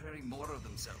or repairing more of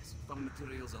themselves from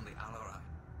materials on the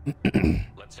Alarai.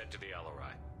 Let's head to the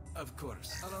Alarai. Of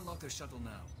course. I'll unlock their shuttle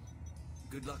now.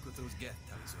 Good luck with those Geth,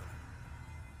 Tali Zorah.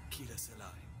 Kila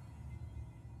Selai.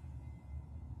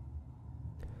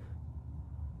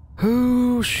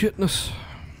 Oh, shitness.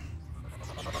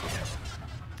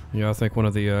 Yeah, I think one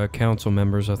of the council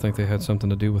members, I think they had something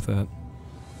to do with that.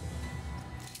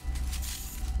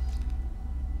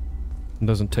 It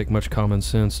doesn't take much common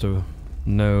sense to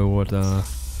know what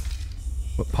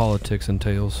politics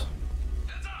entails.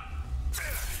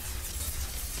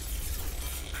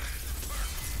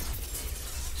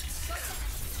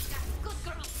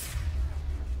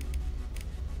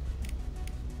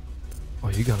 Oh,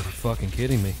 you gotta be fucking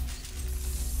kidding me.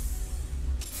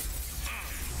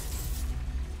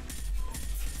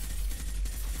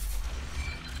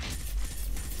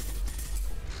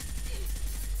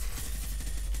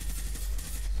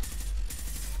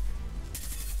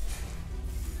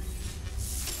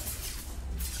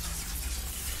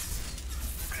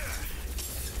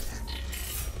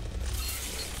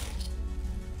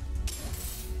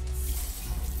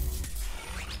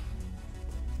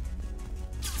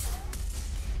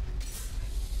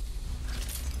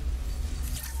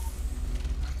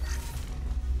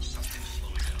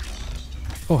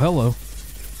 Oh, hello.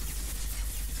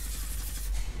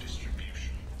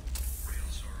 Distribution. Rail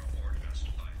Zorah vas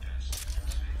bypass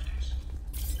safeties.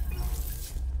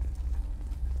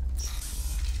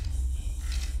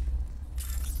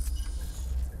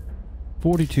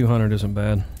 4,200 isn't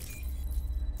bad.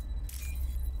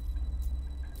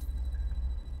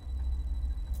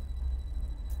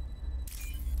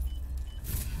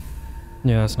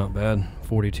 Yeah, that's not bad.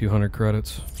 4,200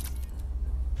 credits.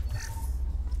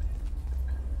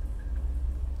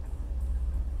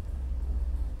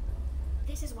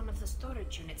 This is one of the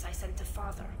storage units I sent to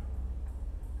Father.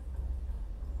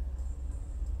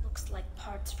 Looks like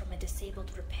parts from a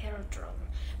disabled repair drone,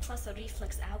 plus a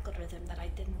reflex algorithm that I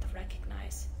didn't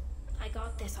recognize. I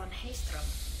got this on Haystrom.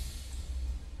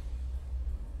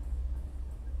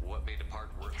 What made a part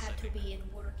worth It had to sending? be in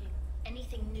working.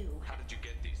 Anything new. How did you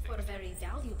get these things? For very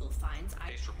valuable finds,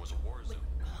 Haystrom was a war zone.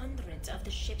 with hundreds of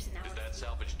the ships in our Does that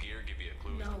salvage gear give you a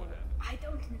clue as to No, what happened? I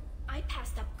don't. I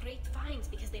passed up great finds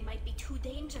because they might be too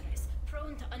dangerous,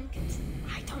 prone to unconsidered.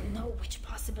 I don't know which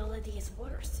possibility is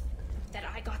worse. That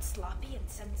I got sloppy and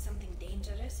sent something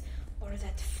dangerous, or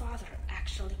that Father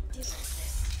actually did all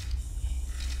this.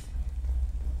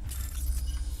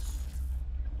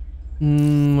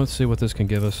 Let's see what this can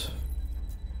give us.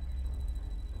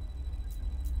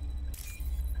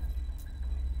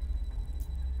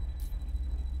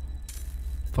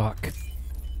 Fuck.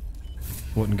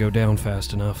 Wouldn't go down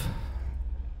fast enough.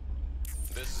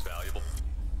 This is valuable.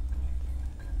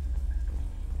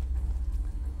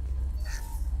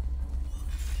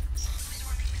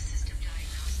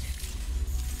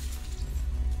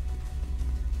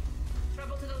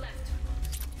 Trouble to the left.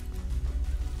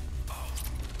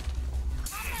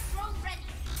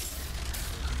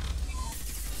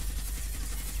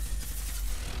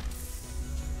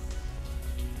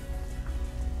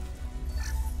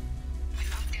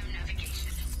 Lockdown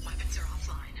navigation. Weapons are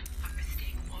offline. Our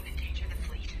mistake won't endanger the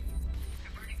fleet.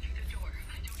 They're burning through the door.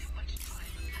 I don't have much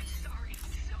time. I'm sorry.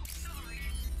 I'm so sorry.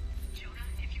 Jonah,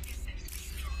 if you get this, be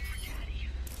strong for Daddy.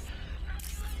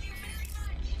 Mommy loves you very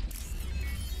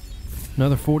much.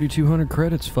 Another 4,200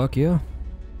 credits, fuck yeah.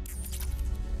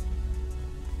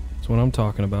 That's what I'm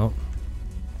talking about.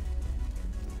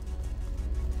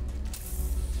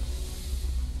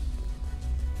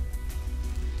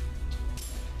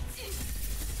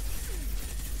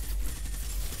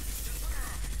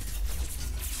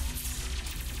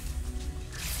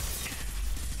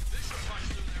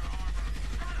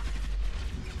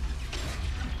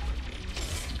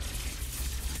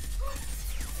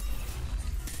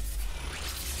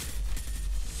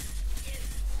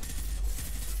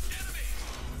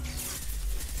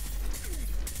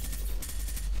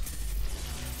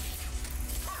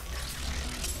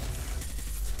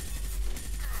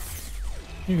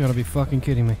 You gotta be fucking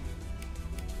kidding me.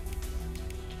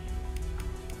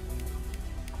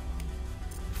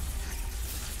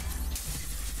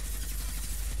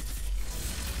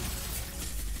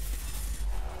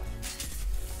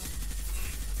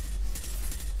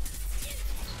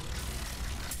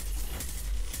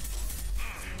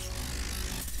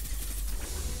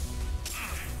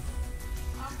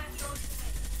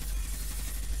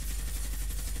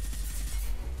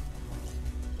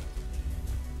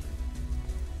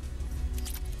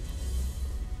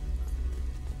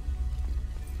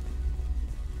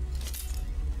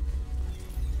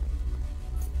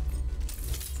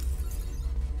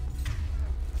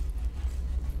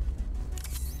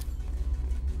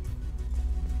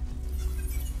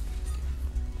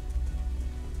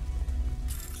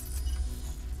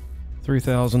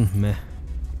 3,000, meh.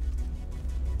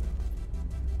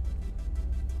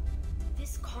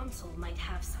 This console might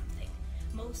have something.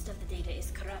 Most of the data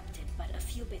is corrupted, but a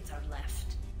few bits are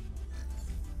left.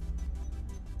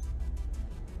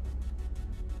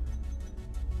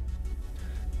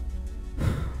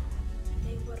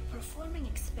 They were performing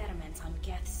experiments on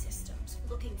Geth systems,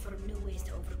 looking for new ways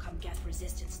to overcome Geth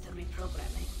resistance to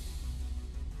reprogramming.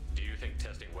 Do you think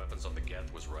testing weapons on the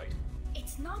Geth was right?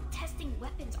 It's not testing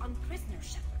weapons on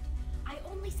prisoners, Shepard. I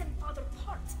only sent Father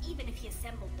parts. Even if he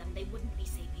assembled them, they wouldn't be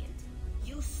sapient.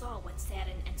 You saw what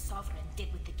Saren and Sovereign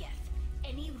did with the Geth.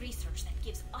 Any research that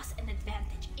gives us an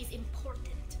advantage is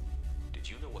important. Did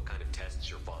you know what kind of tests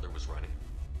your father was running?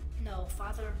 No,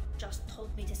 Father just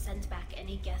told me to send back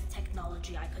any Geth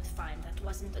technology I could find that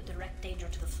wasn't a direct danger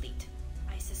to the fleet.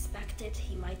 I suspected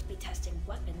he might be testing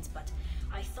weapons, but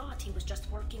I thought he was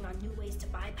just working on new ways to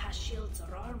bypass shields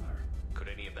or armor. Could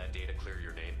any of that data clear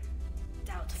your name?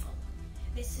 Doubtful.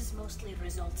 This is mostly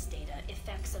results data,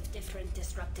 effects of different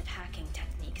disruptive hacking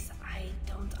techniques. I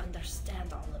don't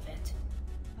understand all of it.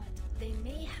 But they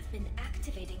may have been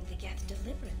activating the Geth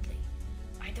deliberately.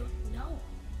 I don't know.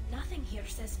 Nothing here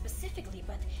says specifically,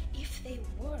 but if they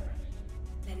were,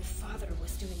 then Father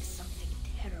was doing something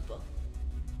terrible.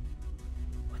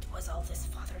 What was all this,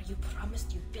 Father? You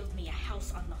promised you'd build me a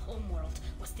house on the homeworld.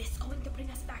 Was this going to bring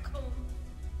us back home?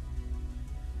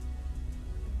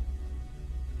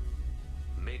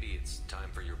 Maybe it's time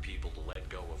for your people to let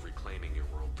go of reclaiming your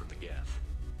world from the Geth.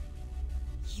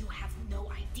 You have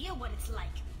no idea what it's like.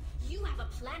 You have a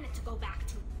planet to go back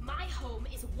to. My home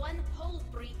is one hull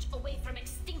breach away from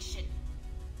extinction.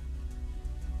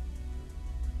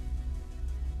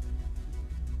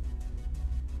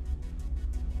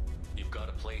 You've got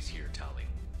a place here, Tali.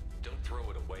 Don't throw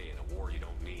it away in a war you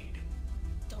don't need.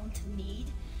 Don't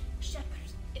need? Shepard,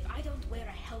 if I don't wear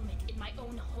a helmet in my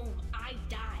own home, I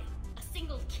die. A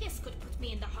single kiss could put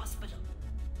me in the hospital.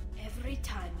 Every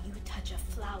time you touch a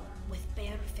flower with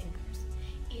bare fingers,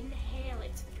 inhale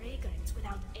its fragrance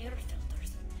without air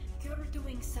filters, you're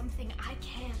doing something I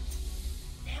can't.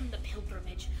 Damn the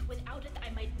pilgrimage. Without it,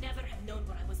 I might never have known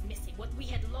what I was missing, what we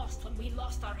had lost when we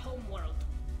lost our home world.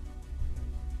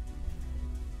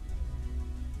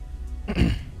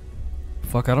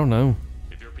 Fuck, I don't know.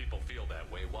 If your people feel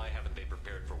that way, why haven't they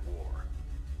prepared for war?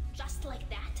 Just like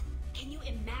that? Can you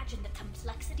imagine the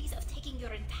complexities of taking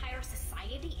your entire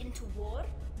society into war?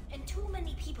 And too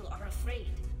many people are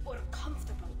afraid, or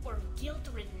comfortable, or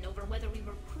guilt-ridden over whether we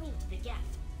were cruel to the Geth.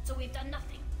 So we've done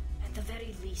nothing. At the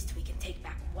very least, we can take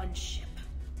back one ship.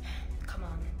 Come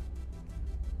on.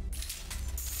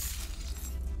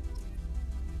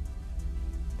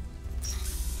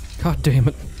 God damn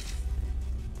it.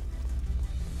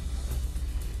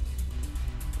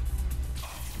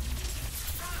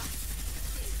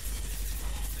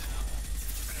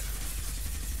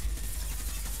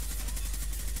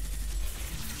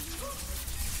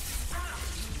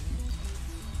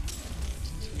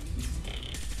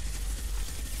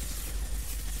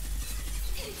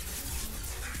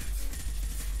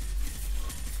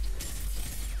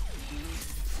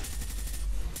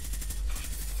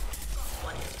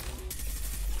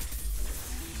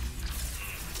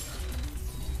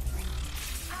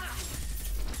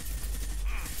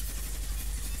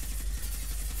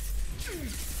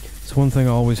 It's one thing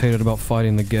I always hated about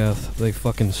fighting the Geth. They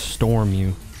fucking storm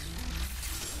you.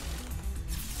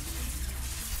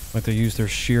 Like they use their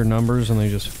sheer numbers and they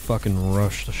just fucking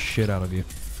rush the shit out of you.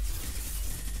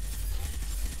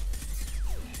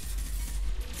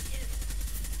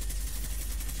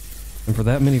 And for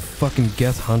that many fucking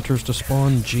Geth hunters to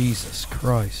spawn, Jesus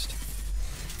Christ.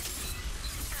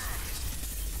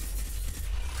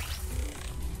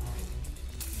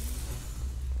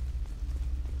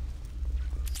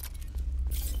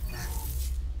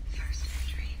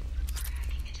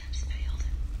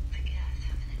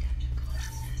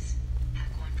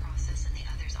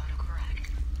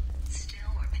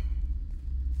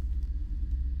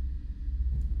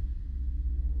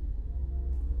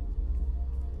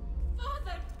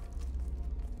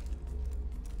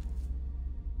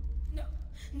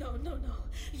 No.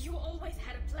 You always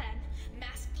had a plan.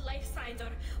 Masked life signs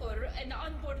or an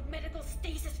onboard medical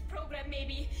stasis program,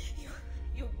 maybe.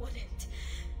 You wouldn't.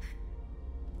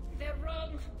 They're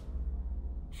wrong.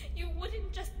 You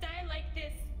wouldn't just die like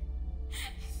this.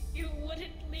 You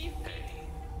wouldn't leave me.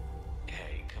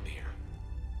 Hey, come here.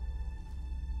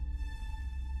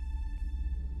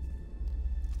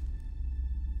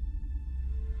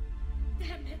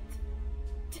 Damn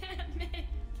it.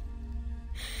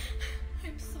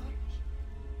 I'm sorry.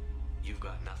 You've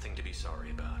got nothing to be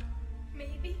sorry about.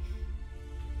 Maybe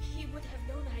He would have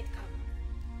known I'd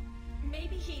come.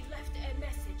 Maybe he left a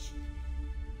message.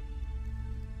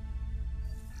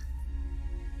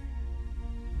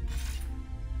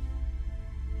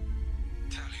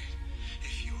 Tali,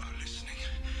 if you are listening,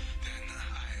 then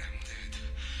I am dead.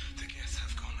 The Geth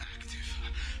have gone active.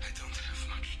 I don't have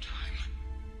much time.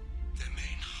 The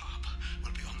main hub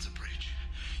will be on the bridge.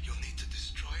 You'll need to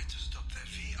destroy it to stop their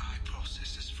VI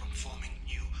processes from forming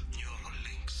new neural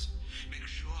links. Make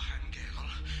sure Hangerel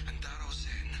and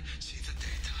Darozen see the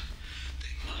data.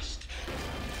 They must.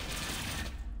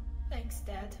 Thanks,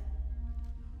 Dad.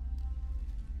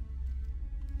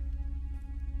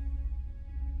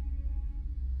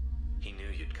 He knew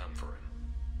you'd come for him.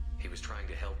 He was trying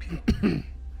to help you.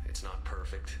 It's not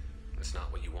perfect. It's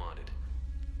not what you wanted.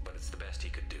 But it's the best he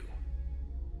could do.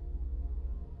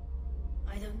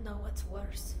 I don't know what's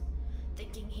worse.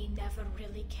 Thinking he never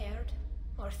really cared,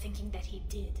 or thinking that he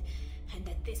did, and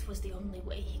that this was the only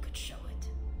way he could show it.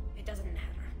 It doesn't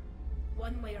matter.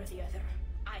 One way or the other,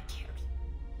 I cared.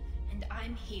 And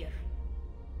I'm here.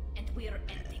 And we're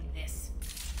ending this.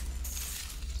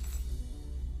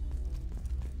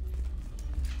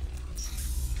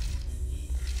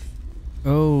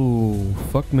 Oh,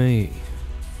 fuck me.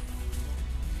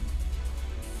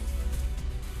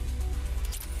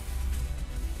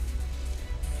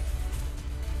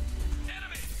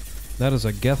 That is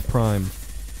a Geth Prime.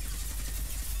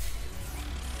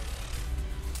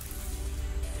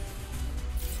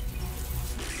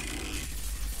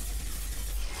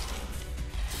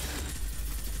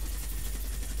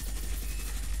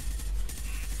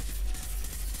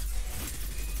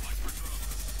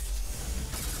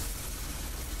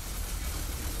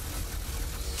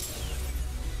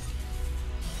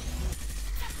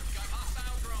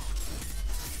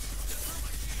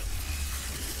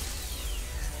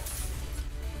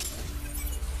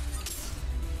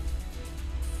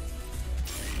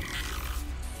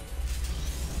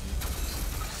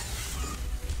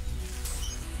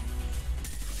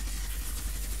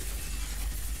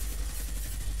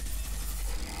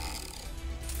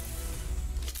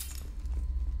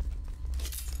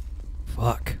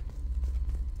 Fuck.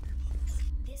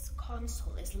 This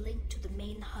console is linked to the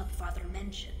main hub Father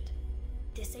mentioned.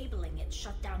 Disabling it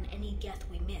shut down any Geth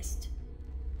we missed.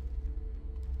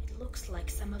 It looks like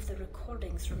some of the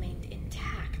recordings remained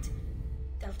intact.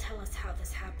 They'll tell us how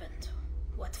this happened,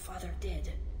 what Father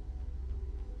did.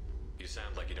 You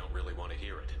sound like you don't really want to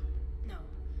hear it. No.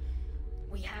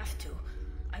 We have to.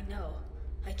 I know.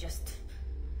 I just...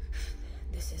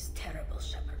 This is terrible,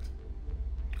 Shepard.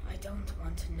 I don't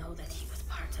want to know that he was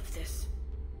part of this.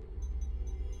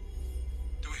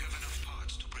 Do we have enough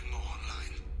parts to bring more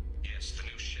online? Yes, the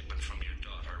new shipment from your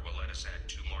daughter will let us add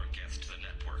 2 more Geth to the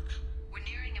network. We're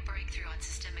nearing a breakthrough on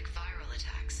systemic viral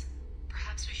attacks.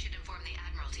 Perhaps we should inform the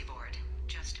Admiralty Board,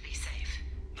 just to be safe.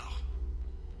 No.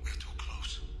 We're too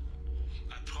close.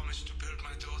 I promised to build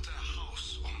my daughter a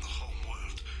house on the home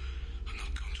world. I'm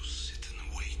not going to sit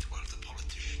and wait while the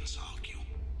politicians argue.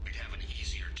 We'd have an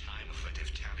easier time of it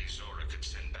if Tali Zorah could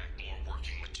send back more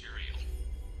working material.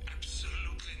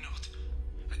 Absolutely not.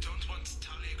 I don't want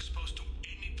Tali exposed to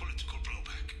any political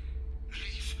blowback.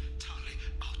 Leave Tali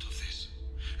out of this.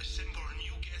 Assemble a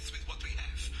new Geth with what we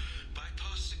have.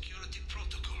 Bypass security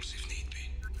protocols if need be.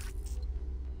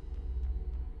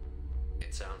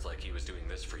 It sounds like he was doing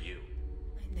this for you.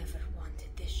 I never wanted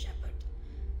this, Shepard.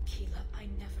 Keela, I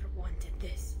never wanted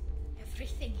this.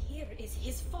 Everything here is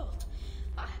his fault.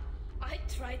 I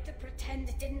tried to pretend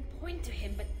it didn't point to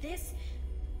him, but this...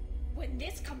 When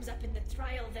this comes up in the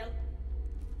trial, they'll...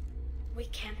 We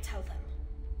can't tell them.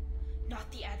 Not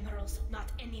the admirals,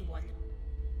 not anyone.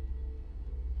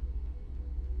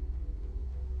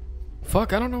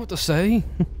 Fuck, I don't know what to say.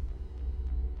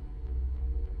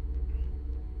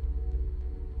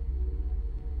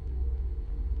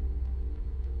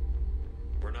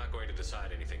 We're not going to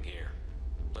decide anything here.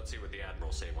 Let's see what the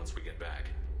Admiral say once we get back.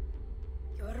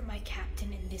 You're my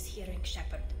captain in this hearing,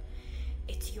 Shepard.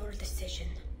 It's your decision.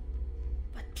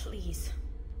 But please,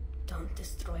 don't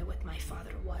destroy what my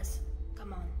father was.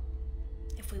 Come on.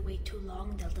 If we wait too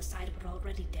long, they'll decide we're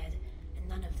already dead, and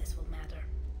none of this will matter.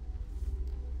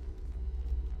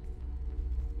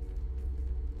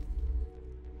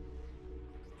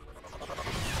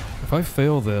 If I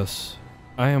fail this,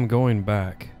 I am going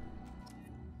back.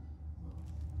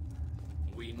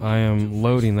 I am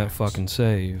loading that fucking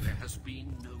save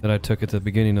that I took at the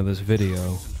beginning of this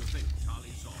video.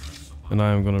 And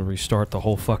I am going to restart the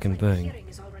whole fucking thing.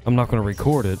 I'm not going to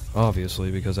record it,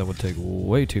 obviously, because that would take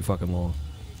way too fucking long.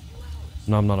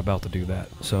 And I'm not about to do that.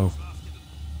 So,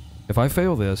 if I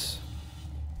fail this,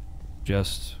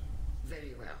 just...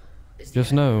 Very well.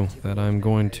 just know that I'm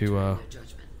going to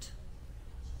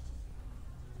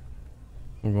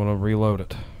reload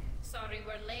it. Sorry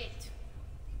we're late.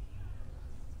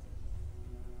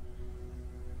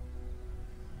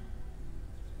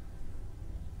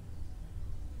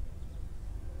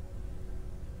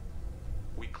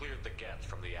 We cleared the Geth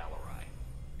from the Alarai.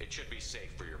 It should be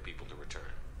safe for your people to return.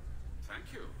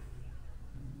 Thank you.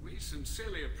 We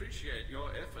sincerely appreciate your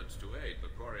efforts to aid the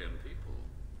Quarian people.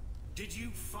 Did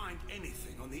you find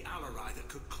anything on the Alarai that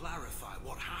could clarify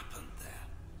what happened there?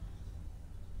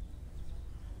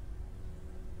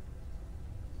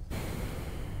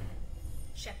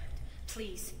 Shepard,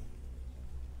 please.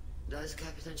 Does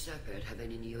Captain Shepard have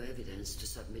any new evidence to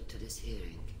submit to this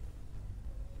hearing?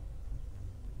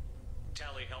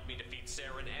 Tali helped me defeat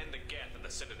Saren and the Geth in the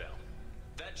Citadel.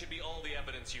 That should be all the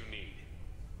evidence you need.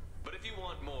 But if you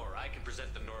want more, I can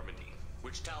present the Normandy,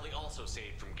 which Tali also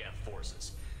saved from Geth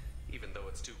forces, even though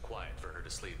it's too quiet for her to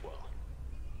sleep well.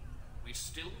 We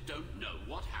still don't know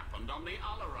what happened on the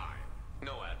Alarai.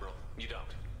 No, Admiral, you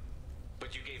don't.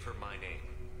 But you gave her my name.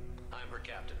 I'm her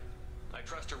captain. I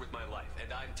trust her with my life,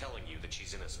 and I'm telling you that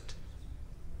she's innocent.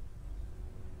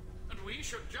 And we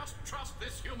should just trust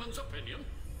this human's opinion?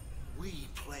 We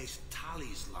placed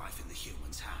Tali's life in the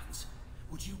human's hands.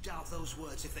 Would you doubt those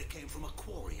words if they came from a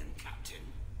Quarian, Captain?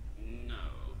 No.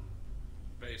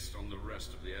 Based on the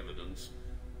rest of the evidence,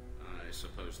 I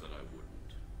suppose that I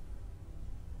wouldn't.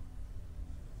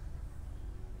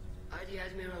 Are the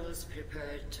admirals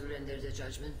prepared to render the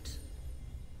judgment?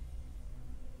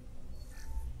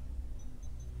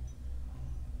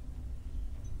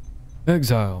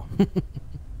 Exile.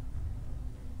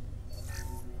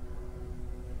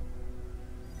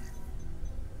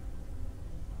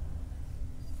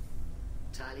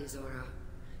 Tali Zorah,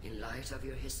 in light of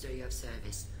your history of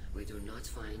service, we do not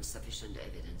find sufficient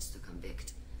evidence to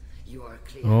convict. You are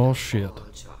clear of all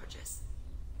charges.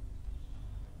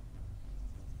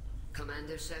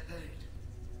 Commander Shepard,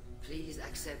 please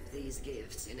accept these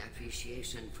gifts in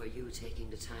appreciation for you taking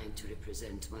the time to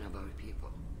represent one of our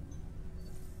people.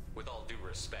 With all due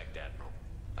respect, Admiral,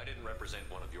 I didn't represent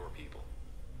one of your people.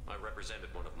 I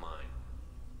represented one of mine.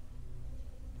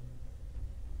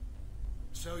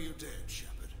 So you did,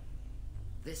 Shepard.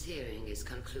 This hearing is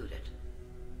concluded.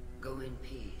 Go in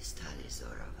peace, Tali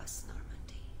Zorah vas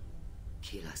Normandy.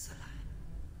 Kila Salam.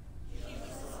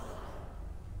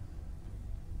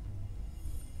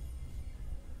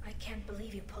 I can't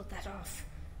believe you pulled that off.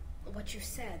 What you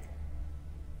said.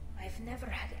 I've never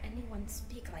had anyone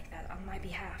speak like that on my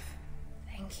behalf.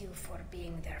 Thank you for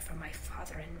being there for my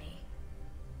father and me.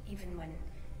 Even when...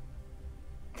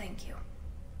 Thank you.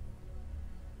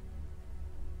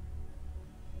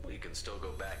 Well, you can still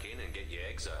go back in and get you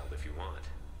exiled if you want.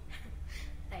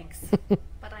 Thanks,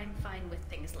 but I'm fine with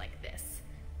things like this.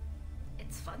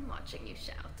 It's fun watching you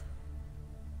shout.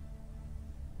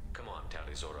 Come on,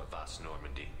 Tali Zorah vas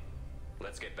Normandy.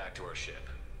 Let's get back to our ship.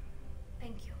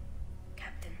 Thank you,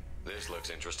 Captain. This looks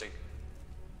interesting.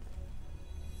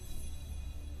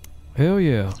 Hell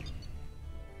yeah.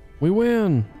 We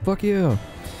win! Fuck yeah!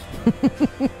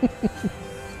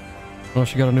 Well,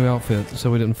 she got a new outfit,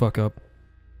 so we didn't fuck up.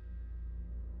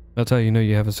 That's how you know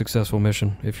you have a successful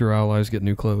mission, if your allies get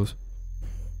new clothes.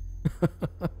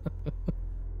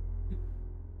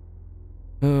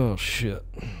 Oh, shit.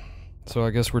 So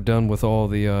I guess we're done with all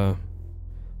the,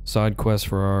 side quests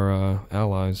for our,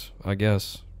 allies, I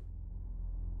guess.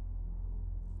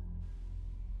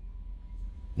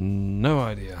 No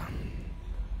idea.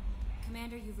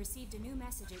 Commander, you've received a new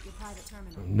message at your private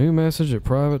terminal. New message at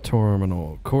private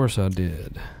terminal. Of course I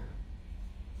did.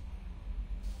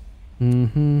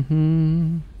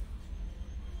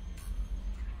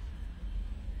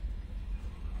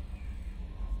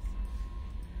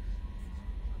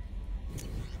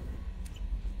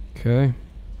 Okay.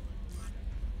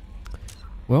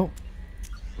 Well,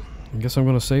 I guess I'm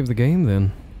gonna save the game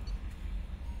then.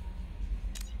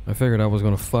 I figured I was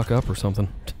gonna fuck up or something.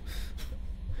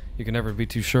 You can never be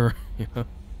too sure, you know?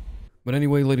 But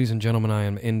anyway, ladies and gentlemen, I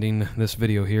am ending this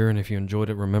video here, and if you enjoyed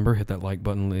it, remember, hit that like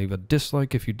button, leave a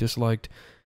dislike if you disliked,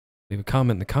 leave a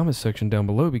comment in the comments section down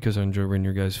below, because I enjoy reading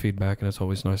your guys' feedback, and it's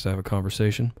always nice to have a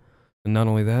conversation. And not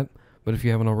only that, but if you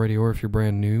haven't already, or if you're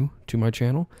brand new to my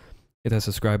channel, hit that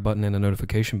subscribe button and a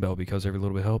notification bell, because every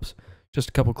little bit helps. Just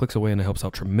a couple clicks away, and it helps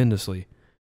out tremendously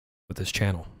with this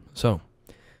channel. So,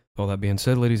 with all that being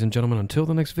said, ladies and gentlemen, until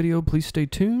the next video, please stay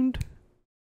tuned,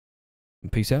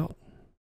 and peace out.